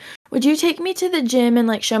 but like, would you take me to the gym and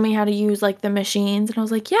like show me how to use like the machines? And I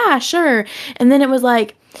was like, yeah, sure. And then it was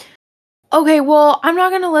like, okay, well, I'm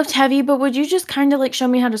not going to lift heavy, but would you just kind of like show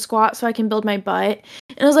me how to squat so I can build my butt?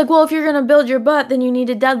 And I was like, well, if you're going to build your butt, then you need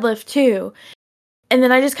to deadlift too. And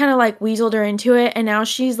then I just kind of like weaseled her into it. And now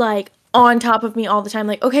she's like on top of me all the time.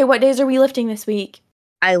 Like, okay, what days are we lifting this week?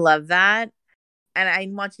 I love that. And I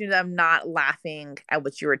want you to know I'm not laughing at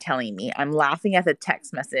what you were telling me. I'm laughing at the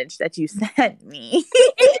text message that you sent me.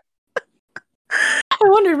 I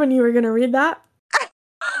wondered when you were going to read that.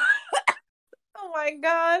 Oh my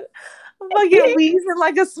God. I'm fucking wheezing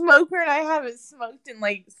like a smoker, and I haven't smoked in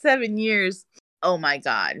like 7 years. Oh my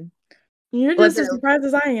God. You're just as surprised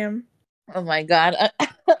as I am. Oh my God.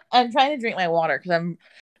 I'm trying to drink my water because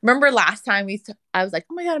remember last time I was like,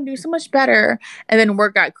 oh my God, I'm doing so much better. And then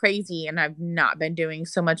work got crazy, and I've not been doing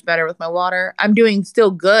so much better with my water. I'm doing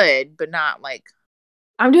still good, but not like.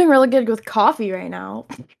 I'm doing really good with coffee right now.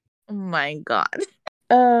 Oh my God.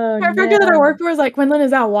 Oh, our doctor that I work for is like, Quinlan,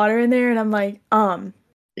 is that water in there? And I'm like,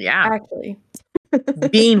 yeah. Actually.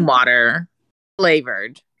 Bean water.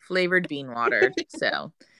 Flavored bean water.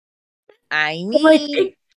 So, I mean.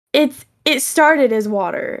 Like, it started as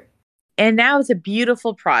water. And now it's a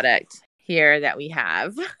beautiful product here that we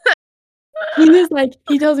have. He was like,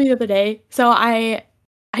 he tells me the other day, so I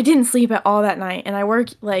didn't sleep at all that night, and I work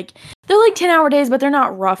like, they're like 10-hour days, but they're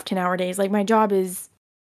not rough 10-hour days. Like my job is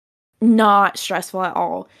not stressful at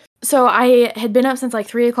all. So I had been up since like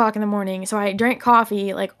 3 o'clock in the morning. So I drank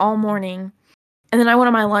coffee like all morning. And then I went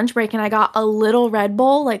on my lunch break and I got a little Red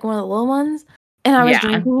Bull, like one of the little ones. And I was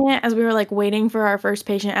drinking it as we were like waiting for our first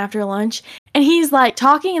patient after lunch. And he's like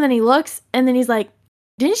talking, and then he looks, and then he's like,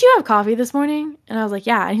 didn't you have coffee this morning? And I was like,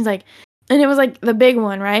 yeah. And he's like, and it was like the big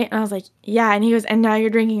one, right? And I was like, yeah. And he goes, and now you're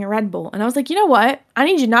drinking a Red Bull. And I was like, you know what? I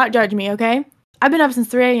need you to not judge me, okay? I've been up since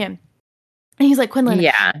 3 a.m. And he's like, Quinlan,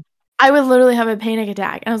 yeah, I would literally have a panic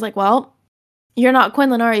attack. And I was like, well, you're not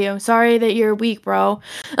Quinlan, are you? Sorry that you're weak, bro.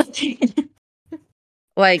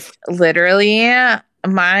 Like, literally,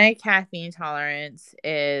 my caffeine tolerance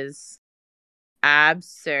is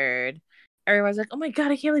absurd. Everyone's like, oh my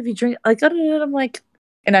God, I can't believe you drink. Like, I'm like,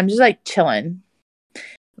 and I'm just like chilling,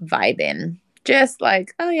 vibing. Just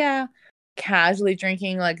like, oh yeah, casually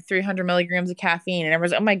drinking like 300 milligrams of caffeine. And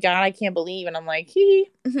everyone's like, oh my God, I can't believe. And I'm like,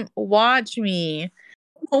 watch me.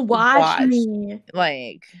 Watch me.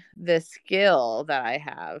 Like the skill that I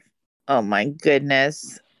have. Oh my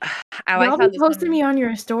goodness. I like Y'all how be posting me on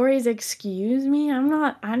your stories. Excuse me?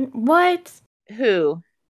 What? Who?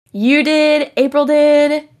 You did. April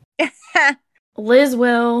did. Liz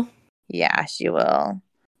will. Yeah, she will.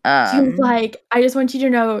 She was like, I just want you to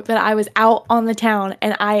know that I was out on the town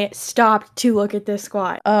and I stopped to look at this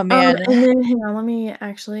squat. Oh man. And then hang on, let me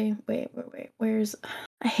actually wait. Where's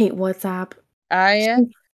I hate WhatsApp.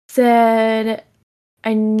 She said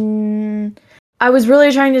I was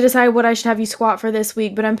really trying to decide what I should have you squat for this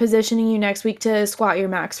week, but I'm positioning you next week to squat your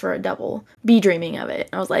max for a double. Be dreaming of it.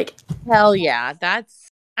 I was like, hell yeah.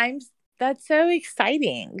 That's so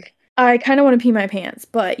exciting. I kind of want to pee my pants,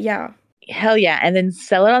 but yeah. Hell yeah. And then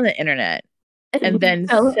sell it on the internet. And then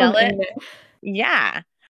sell it. Yeah.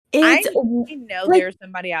 I know there's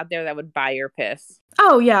somebody out there that would buy your piss.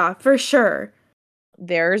 Oh, yeah, for sure.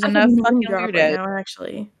 There's enough fucking weirdos. Right now,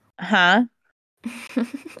 actually. Huh?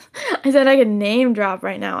 I said I could name drop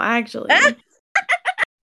right now, actually.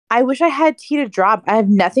 I wish I had tea to drop. I have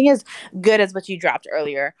nothing as good as what you dropped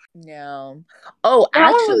earlier. No. Oh,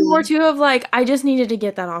 that actually. One was more too of like, I just needed to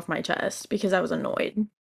get that off my chest because I was annoyed.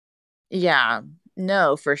 Yeah.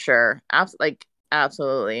 No, for sure.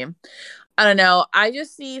 Absolutely. I don't know. I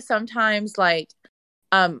just see sometimes like,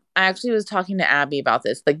 I actually was talking to Abby about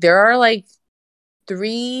this. Like, there are like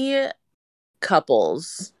 3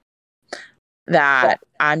 couples that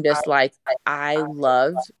I'm just like, I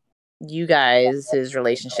love you guys'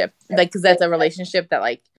 relationship. Like, because that's a relationship that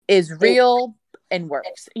like is real and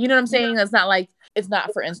works. You know what I'm saying? That's not like, it's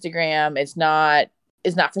not for Instagram. It's not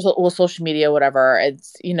for social media, whatever.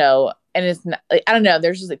 It's, you know, and it's not, like, I don't know.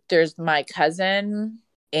 There's just like, there's my cousin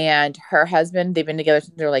and her husband. They've been together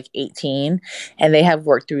since they're like 18 and they have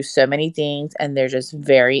worked through so many things and they're just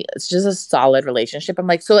it's just a solid relationship. I'm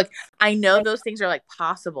like, so like, I know those things are like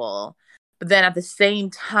possible, but then at the same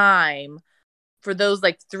time, for those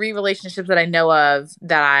like 3 relationships that I know of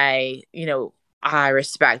that I, you know, I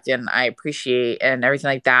respect and I appreciate and everything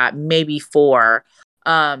like that, maybe 4,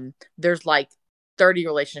 there's like 30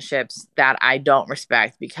 relationships that I don't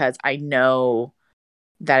respect because I know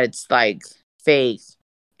that it's like fake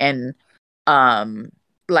and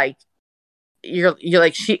like you're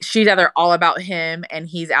like she's either all about him and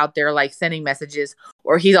he's out there like sending messages,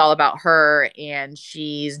 or he's all about her and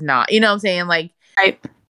she's not, you know what I'm saying? Like,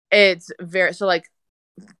 it's very, so like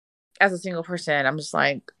as a single person, I'm just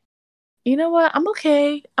like, you know what? I'm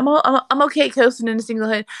okay. I'm okay coasting into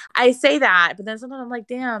singlehood. I say that, but then sometimes I'm like,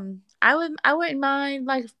 damn, I wouldn't mind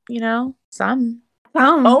like, you know, some.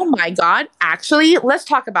 Oh my God. Actually, let's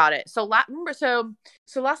talk about it. So last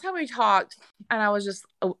time we talked and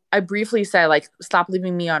I briefly said like, stop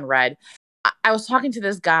leaving me on red. I was talking to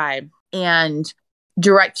this guy and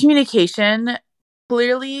direct communication,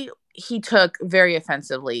 clearly he took very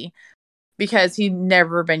offensively because he'd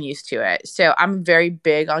never been used to it. So I'm very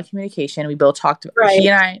big on communication. We both talked, he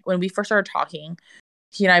and I, when we first started talking,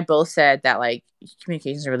 he and I both said that like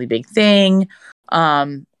communication is a really big thing.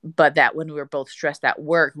 But that when we were both stressed at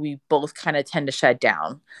work, we both kind of tend to shut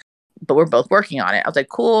down, but we're both working on it. I was like,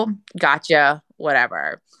 cool, gotcha,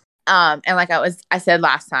 whatever. And like I said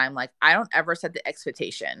last time, like I don't ever set the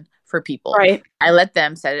expectation for people. Right. I let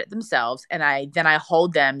them set it themselves, and I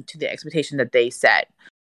hold them to the expectation that they set.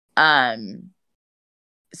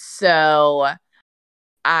 So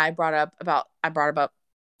I brought up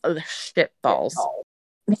shit balls.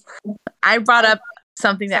 I brought up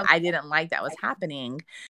something that I didn't like that was happening.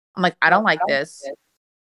 I'm like, I don't like this.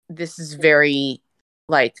 This is very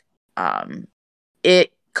like,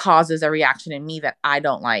 it causes a reaction in me that I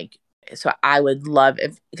don't like. So I would love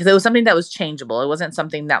because it was something that was changeable. It wasn't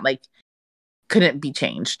something that like couldn't be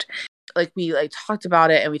changed. Like we like talked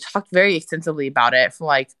about it and we talked very extensively about it for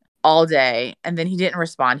like all day. And then he didn't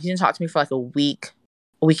respond. He didn't talk to me for like a week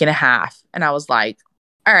and a half. And I was like,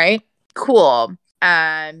 all right, cool.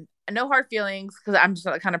 No hard feelings because I'm just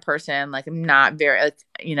not the kind of person, like I'm not very like,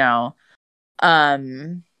 you know,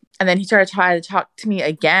 and then he started trying to talk to me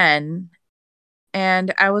again.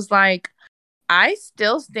 And I was like, I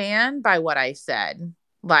still stand by what I said.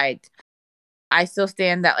 Like, I still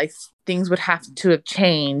stand that like things would have to have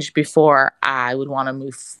changed before I would want to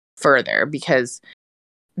move further, because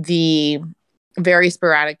the very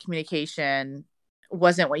sporadic communication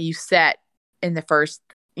wasn't what you set in the first,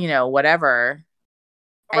 you know, whatever.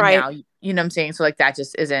 And now, you know what I'm saying? So like, that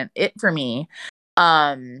just isn't it for me.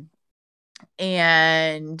 And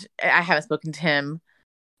I haven't spoken to him.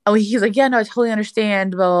 Oh, he's like, yeah, no, I totally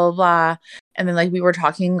understand, blah, blah, blah. And then like we were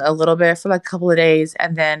talking a little bit for like a couple of days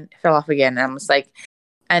and then it fell off again. And I'm just like,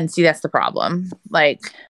 and see, that's the problem. Like,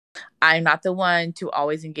 I'm not the one to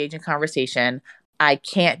always engage in conversation. I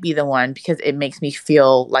can't be the one because it makes me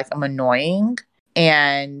feel like I'm annoying.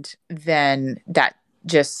 And then that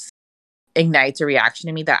just ignites a reaction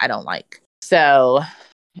in me that I don't like. So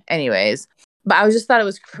anyways, but I just thought it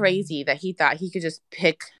was crazy that he thought he could just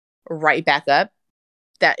pick right back up,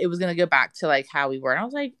 that it was going to go back to like how we were. And I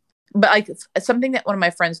was like, but like it's something that one of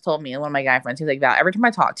my friends told me, and one of my guy friends, he's like, Val, every time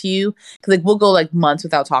I talk to you, because like we'll go like months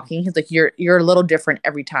without talking, he's like, you're a little different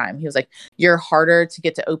every time. He was like, you're harder to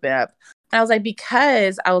get to open up. And I was like,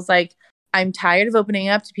 because I was like, I'm tired of opening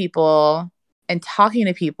up to people and talking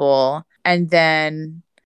to people and then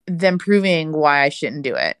them proving why I shouldn't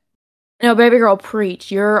do it. No, baby girl,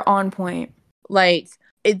 preach. You're on point. Like,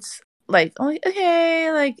 it's like, oh,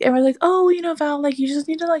 okay, like, everyone's like, oh, you know, Val, like, you just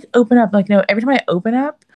need to, like, open up. Like, no, every time I open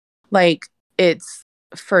up, like, it's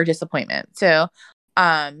for disappointment. So,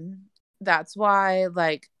 that's why,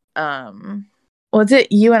 like, was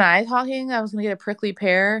it you and I talking? I was gonna get a prickly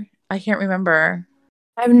pear. I can't remember.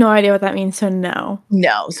 I have no idea what that means, so no.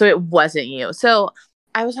 No, so it wasn't you. So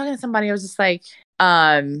I was talking to somebody. I was just like,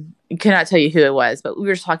 cannot tell you who it was, but we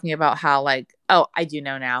were just talking about how, like, oh, I do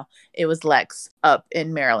know now. It was Lex up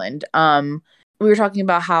in Maryland. We were talking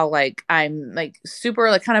about how, like, I'm, like, super,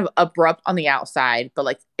 like, kind of abrupt on the outside, but,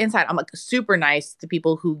 like, inside I'm, like, super nice to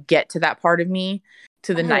people who get to that part of me,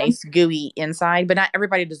 to the nice gooey inside, but not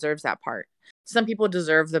everybody deserves that part. Some people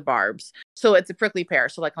deserve the barbs. So it's a prickly pear.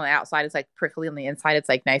 So, like, on the outside it's like prickly, on the inside it's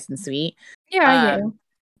like nice and sweet. Yeah, I get you.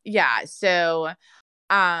 Yeah, so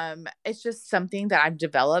it's just something that I've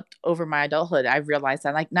developed over my adulthood. I've realized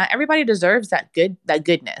that, like, not everybody deserves that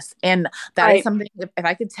goodness. And that is something, if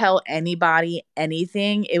I could tell anybody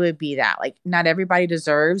anything, it would be that, like, not everybody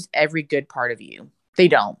deserves every good part of you. They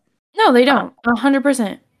don't. No, they don't.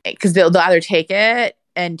 100%. Because they'll either take it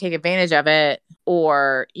and take advantage of it,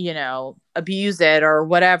 or, you know, abuse it or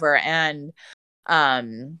whatever. And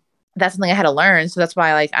that's something I had to learn. So that's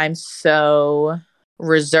why, like, I'm so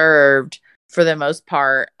reserved for the most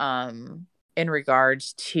part, in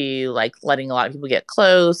regards to, like, letting a lot of people get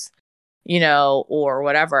close, you know, or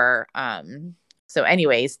whatever. So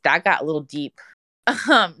anyways, that got a little deep.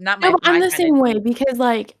 Not my, no, but I'm the same way, because,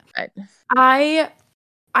 like, I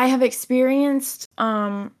have experienced,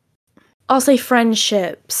 I'll say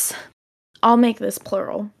friendships. I'll make this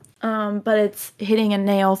plural. But it's hitting a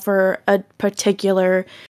nail for a particular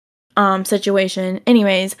situation.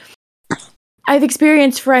 Anyways, I've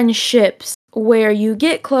experienced friendships where you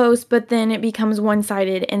get close, but then it becomes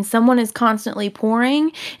one-sided, and someone is constantly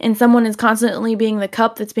pouring, and someone is constantly being the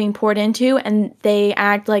cup that's being poured into, and they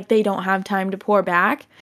act like they don't have time to pour back.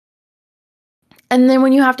 And then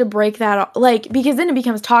when you have to break that, like, because then it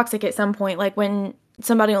becomes toxic at some point, like when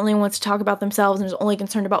somebody only wants to talk about themselves and is only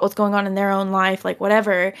concerned about what's going on in their own life, like,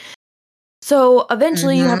 whatever. So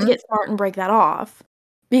eventually you have to get smart and break that off,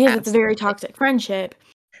 because it's a very toxic friendship.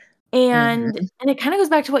 And it kind of goes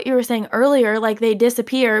back to what you were saying earlier, like, they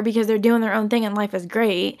disappear because they're doing their own thing and life is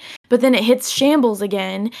great, but then it hits shambles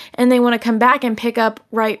again and they want to come back and pick up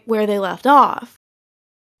right where they left off.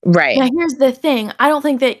 Right. Now, here's the thing. I don't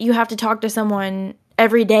think that you have to talk to someone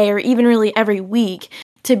every day or even really every week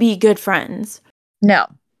to be good friends. No.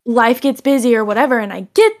 Life gets busy or whatever, and I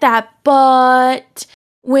get that, but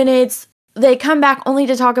when they come back only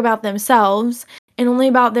to talk about themselves and only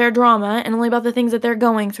about their drama and only about the things that they're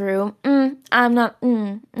going through,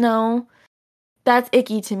 no. That's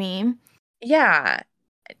icky to me. Yeah.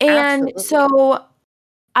 And so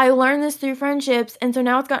I learned this through friendships, and so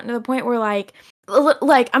now it's gotten to the point where, like, I'm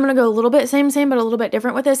going to go a little bit same, but a little bit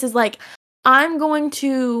different with this, is, like, I'm going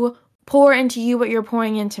to pour into you what you're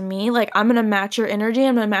pouring into me. Like, I'm going to match your energy.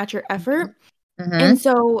 I'm going to match your effort. And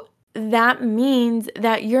so that means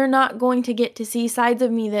that you're not going to get to see sides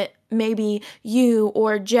of me that maybe you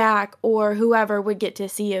or Jack or whoever would get to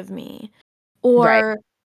see of me. Or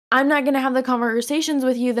I'm not going to have the conversations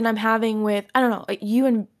with you that I'm having with, I don't know, like, you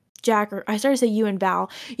and Jack, or I started to say you and Val.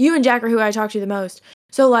 You and Jack are who I talk to the most.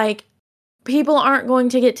 So, like, people aren't going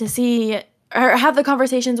to get to see or have the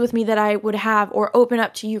conversations with me that I would have or open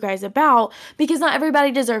up to you guys about, because not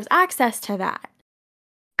everybody deserves access to that.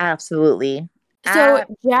 Absolutely. So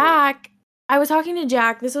Jack, I was talking to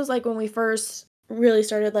Jack, this was, like, when we first really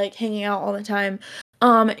started, like, hanging out all the time.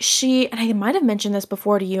 She, and I might have mentioned this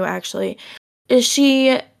before to you actually, is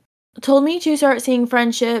she told me to start seeing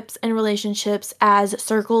friendships and relationships as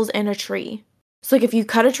circles in a tree. So, like, if you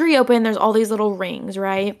cut a tree open, there's all these little rings,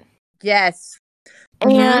 right? Yes.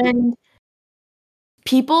 And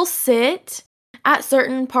people sit at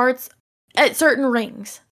certain parts, at certain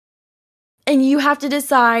rings. And you have to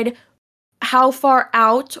decide how far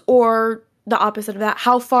out, or the opposite of that,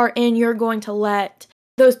 how far in you're going to let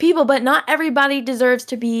those people, but not everybody deserves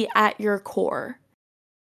to be at your core.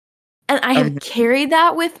 And I have carried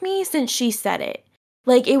that with me since she said it.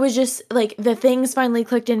 Like, it was just, like, the things finally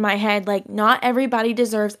clicked in my head, like, not everybody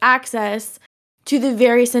deserves access to the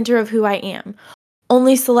very center of who I am.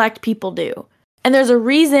 Only select people do. And there's a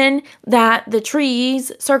reason that the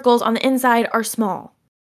trees, circles on the inside are small.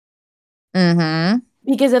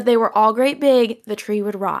 Because if they were all great big, the tree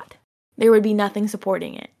would rot. There would be nothing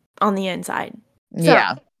supporting it on the inside. So,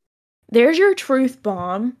 there's your truth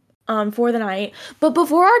bomb for the night. But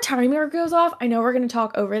before our timer goes off, I know we're going to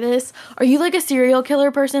talk over this. Are you, like, a serial killer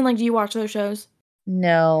person? Like, do you watch those shows?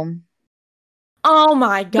 No. Oh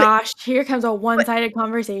my gosh, here comes a one-sided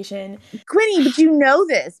conversation. Quinny, but you know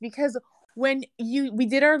this because when we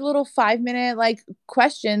did our little 5-minute like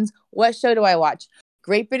questions, what show do I watch?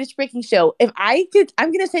 Great British Baking Show. If I could,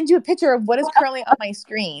 I'm gonna send you a picture of what is currently on my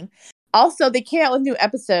screen. Also, they came out with new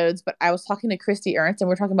episodes, but I was talking to Christy Ernst and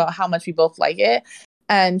we're talking about how much we both like it.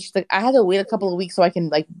 And she's like, I had to wait a couple of weeks so I can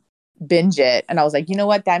like binge it. And I was like, you know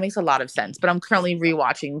what? That makes a lot of sense. But I'm currently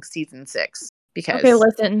rewatching season 6 because Okay,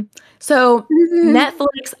 listen. So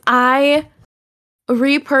Netflix, I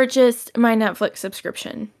repurchased my Netflix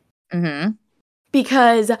subscription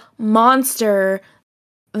because Monster,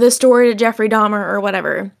 the story to Jeffrey Dahmer or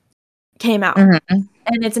whatever, came out. And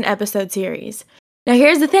it's an episode series. Now,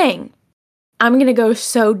 here's the thing. I'm going to go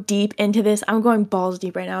so deep into this. I'm going balls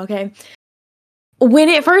deep right now, okay? When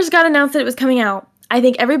it first got announced that it was coming out, I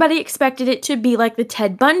think everybody expected it to be like the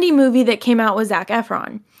Ted Bundy movie that came out with Zac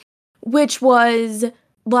Efron, which was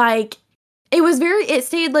like, it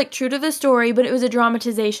stayed like true to the story, but it was a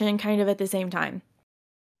dramatization kind of at the same time.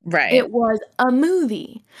 Right. It was a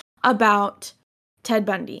movie about Ted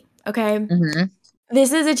Bundy, okay?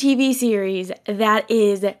 This is a TV series that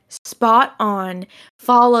is spot on,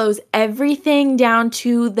 follows everything down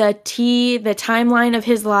to the T, the timeline of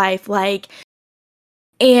his life, like,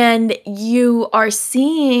 and you are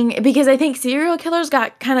seeing, because I think serial killers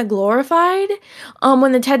got kind of glorified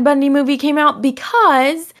when the Ted Bundy movie came out,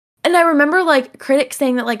 because, and I remember like critics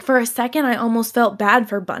saying that like for a second I almost felt bad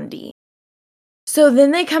for Bundy. So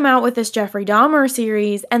then they come out with this Jeffrey Dahmer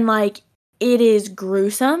series and like it is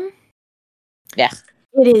gruesome. Yeah.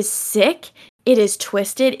 It is sick. It is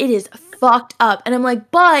twisted. It is fucked up. And I'm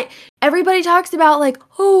like, but everybody talks about like,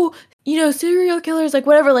 oh, you know, serial killers, like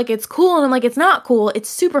whatever, like it's cool. And I'm like, it's not cool. It's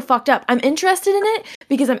super fucked up. I'm interested in it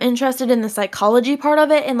because I'm interested in the psychology part of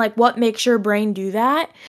it and like what makes your brain do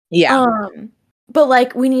that. Yeah. But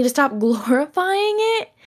like we need to stop glorifying it.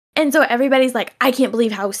 And so everybody's like, I can't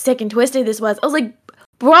believe how sick and twisted this was. I was like,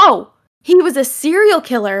 bro, he was a serial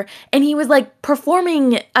killer and he was like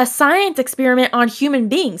performing a science experiment on human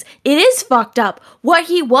beings. It is fucked up. What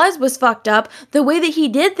he was fucked up. The way that he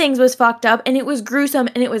did things was fucked up and it was gruesome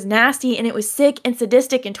and it was nasty and it was sick and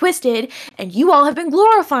sadistic and twisted. And you all have been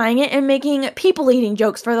glorifying it and making people eating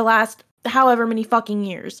jokes for the last however many fucking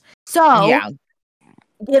years. So yeah.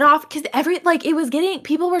 Get off, because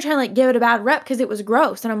people were trying to like give it a bad rep because it was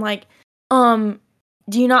gross. And I'm like,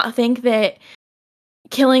 do you not think that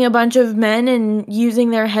killing a bunch of men and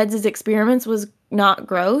using their heads as experiments was not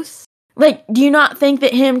gross? Like, do you not think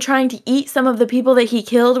that him trying to eat some of the people that he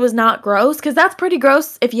killed was not gross? Because that's pretty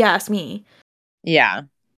gross if you ask me. Yeah.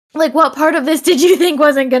 Like, what part of this did you think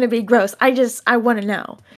wasn't going to be gross? I want to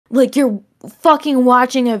know. Like, you're fucking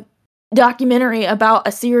watching a documentary about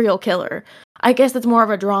a serial killer. I guess it's more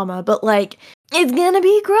of a drama, but like, it's gonna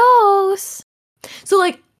be gross. So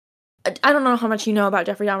like, I don't know how much you know about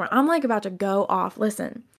Jeffrey Dahmer. I'm like about to go off.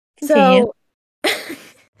 Listen. So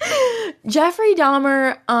Jeffrey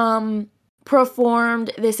Dahmer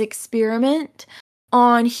performed this experiment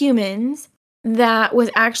on humans that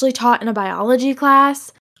was actually taught in a biology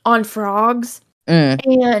class on frogs.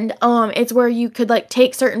 And it's where you could like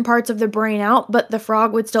take certain parts of the brain out, but the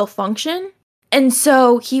frog would still function. And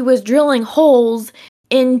so he was drilling holes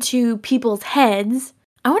into people's heads.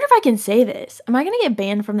 I wonder if I can say this. Am I going to get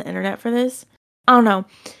banned from the internet for this? I don't know.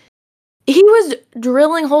 He was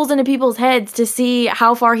drilling holes into people's heads to see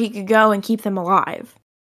how far he could go and keep them alive.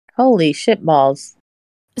 Holy shit balls.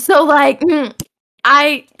 So like, so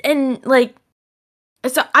I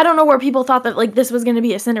don't know where people thought that like this was going to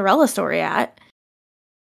be a Cinderella story at.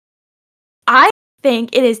 I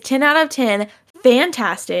think it is 10 out of 10.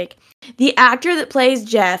 Fantastic. The actor that plays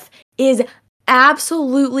Jeff is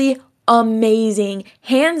absolutely amazing.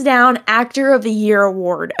 Hands down, Actor of the Year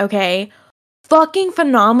award, okay? Fucking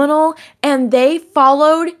phenomenal. And they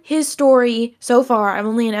followed his story so far, I'm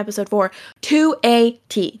only in episode 4, to a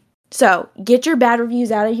T. So, get your bad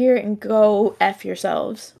reviews out of here and go F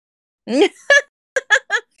yourselves.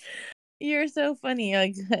 You're so funny.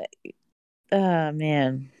 Like, oh,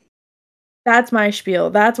 man. That's my spiel.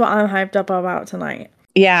 That's what I'm hyped up about tonight.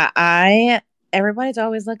 Yeah, everybody's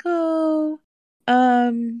always like, oh,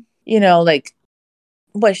 you know, like,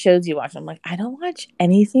 what shows you watch? I'm like, I don't watch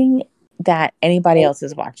anything that anybody else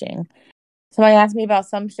is watching. Somebody asked me about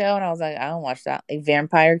some show, and I was like, I don't watch that. Like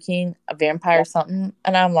Vampire King, a vampire something.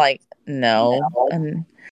 And I'm like, no. And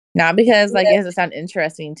not because, like, it doesn't sound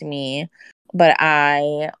interesting to me, but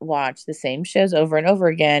I watch the same shows over and over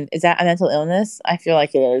again. Is that a mental illness? I feel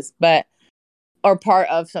like it is. Or part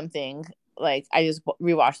of something. Like, I just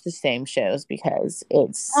rewatch the same shows because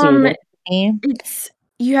it's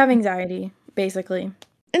You have anxiety, basically.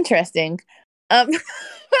 Interesting.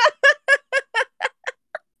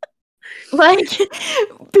 Like,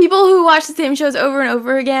 people who watch the same shows over and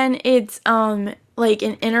over again, it's like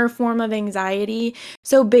an inner form of anxiety.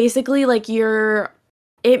 So basically, like, I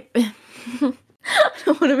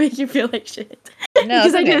don't want to make you feel like shit. No,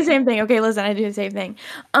 because I do the same thing. Okay, listen, I do the same thing.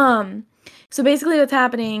 So basically what's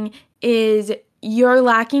happening is you're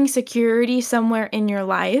lacking security somewhere in your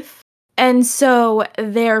life. And so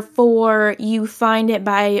therefore you find it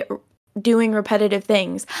by doing repetitive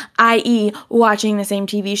things, i.e. watching the same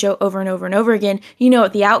TV show over and over and over again. You know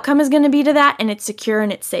what the outcome is going to be to that, and it's secure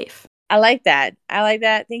and it's safe. I like that.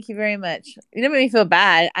 Thank you very much. You didn't make me feel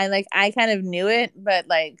bad. I kind of knew it, but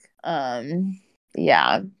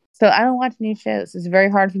yeah. So I don't watch new shows. It's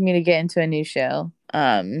very hard for me to get into a new show.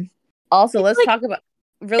 Also, let's talk about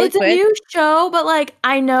really quick. It's a new show, but like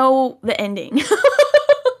I know the ending.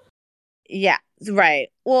 Yeah, right.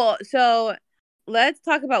 Well, so let's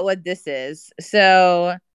talk about what this is.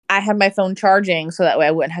 So I had my phone charging so that way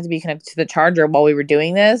I wouldn't have to be connected to the charger while we were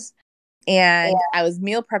doing this. And I was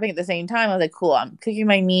meal prepping at the same time. I was like, cool, I'm cooking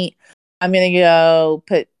my meat. I'm going to go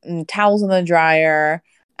put towels in the dryer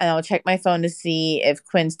and I'll check my phone to see if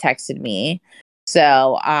Quinn's texted me.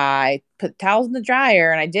 So I put towels in the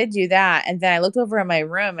dryer and I did do that. And then I looked over at my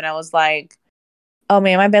room and I was like, oh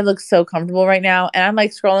man, my bed looks so comfortable right now. And I'm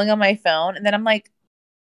like scrolling on my phone. And then I'm like,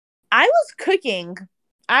 I was cooking.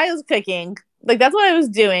 Like, that's what I was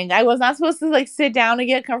doing. I was not supposed to like sit down and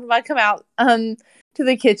get comfortable. I come out to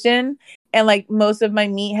the kitchen and like most of my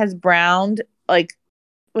meat has browned like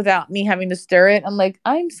without me having to stir it. I'm like,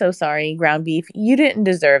 I'm so sorry, ground beef. You didn't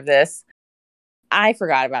deserve this. I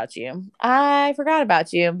forgot about you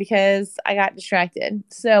because I got distracted.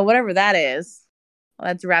 So whatever that is,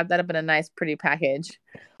 let's wrap that up in a nice, pretty package.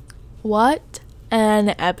 What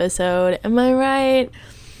an episode. Am I right?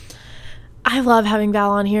 I love having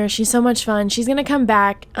Val on here. She's so much fun. She's going to come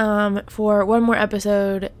back for one more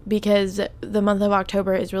episode because the month of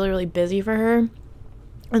October is really, really busy for her.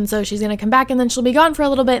 And so she's going to come back and then she'll be gone for a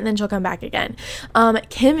little bit and then she'll come back again.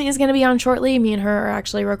 Kim is going to be on shortly. Me and her are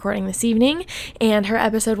actually recording this evening and her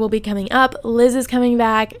episode will be coming up. Liz is coming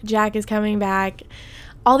back. Jack is coming back.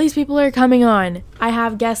 All these people are coming on. I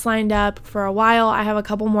have guests lined up for a while. I have a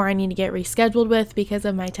couple more I need to get rescheduled with because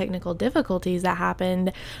of my technical difficulties that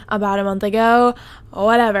happened about a month ago.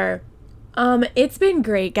 Whatever. It's been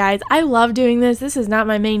great, guys. I love doing this. This is not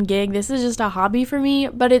my main gig. This is just a hobby for me,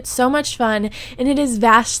 but it's so much fun and it is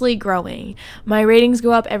vastly growing. My ratings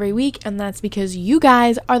go up every week and that's because you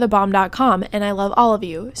guys are thebomb.com and I love all of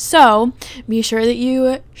you. So be sure that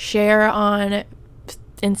you share on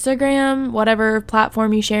Instagram, whatever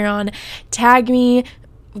platform you share on, tag me,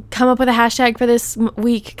 come up with a hashtag for this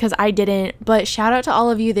week because I didn't, but shout out to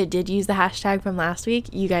all of you that did use the hashtag from last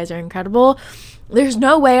week. You guys are incredible. There's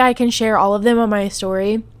no way I can share all of them on my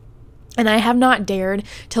story, and I have not dared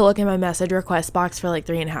to look in my message request box for like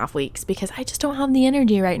 3.5 weeks because I just don't have the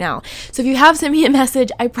energy right now. So if you have sent me a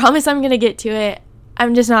message, I promise I'm gonna get to it.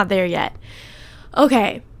 I'm just not there yet.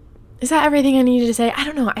 Okay. Is that everything I needed to say? I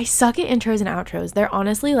don't know. I suck at intros and outros. They're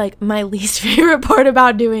honestly like my least favorite part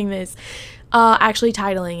about doing this. Actually,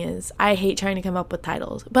 titling is. I hate trying to come up with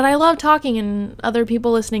titles. But I love talking and other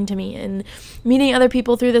people listening to me and meeting other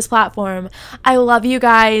people through this platform. I love you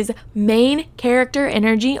guys. Main character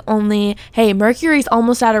energy only. Hey, Mercury's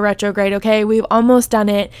almost out of retrograde, okay? We've almost done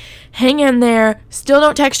it. Hang in there. Still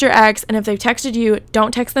don't text your ex. And if they've texted you,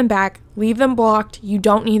 don't text them back. Leave them blocked. You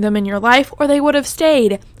don't need them in your life or they would have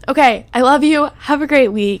stayed. Okay, I love you. Have a great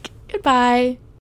week. Goodbye.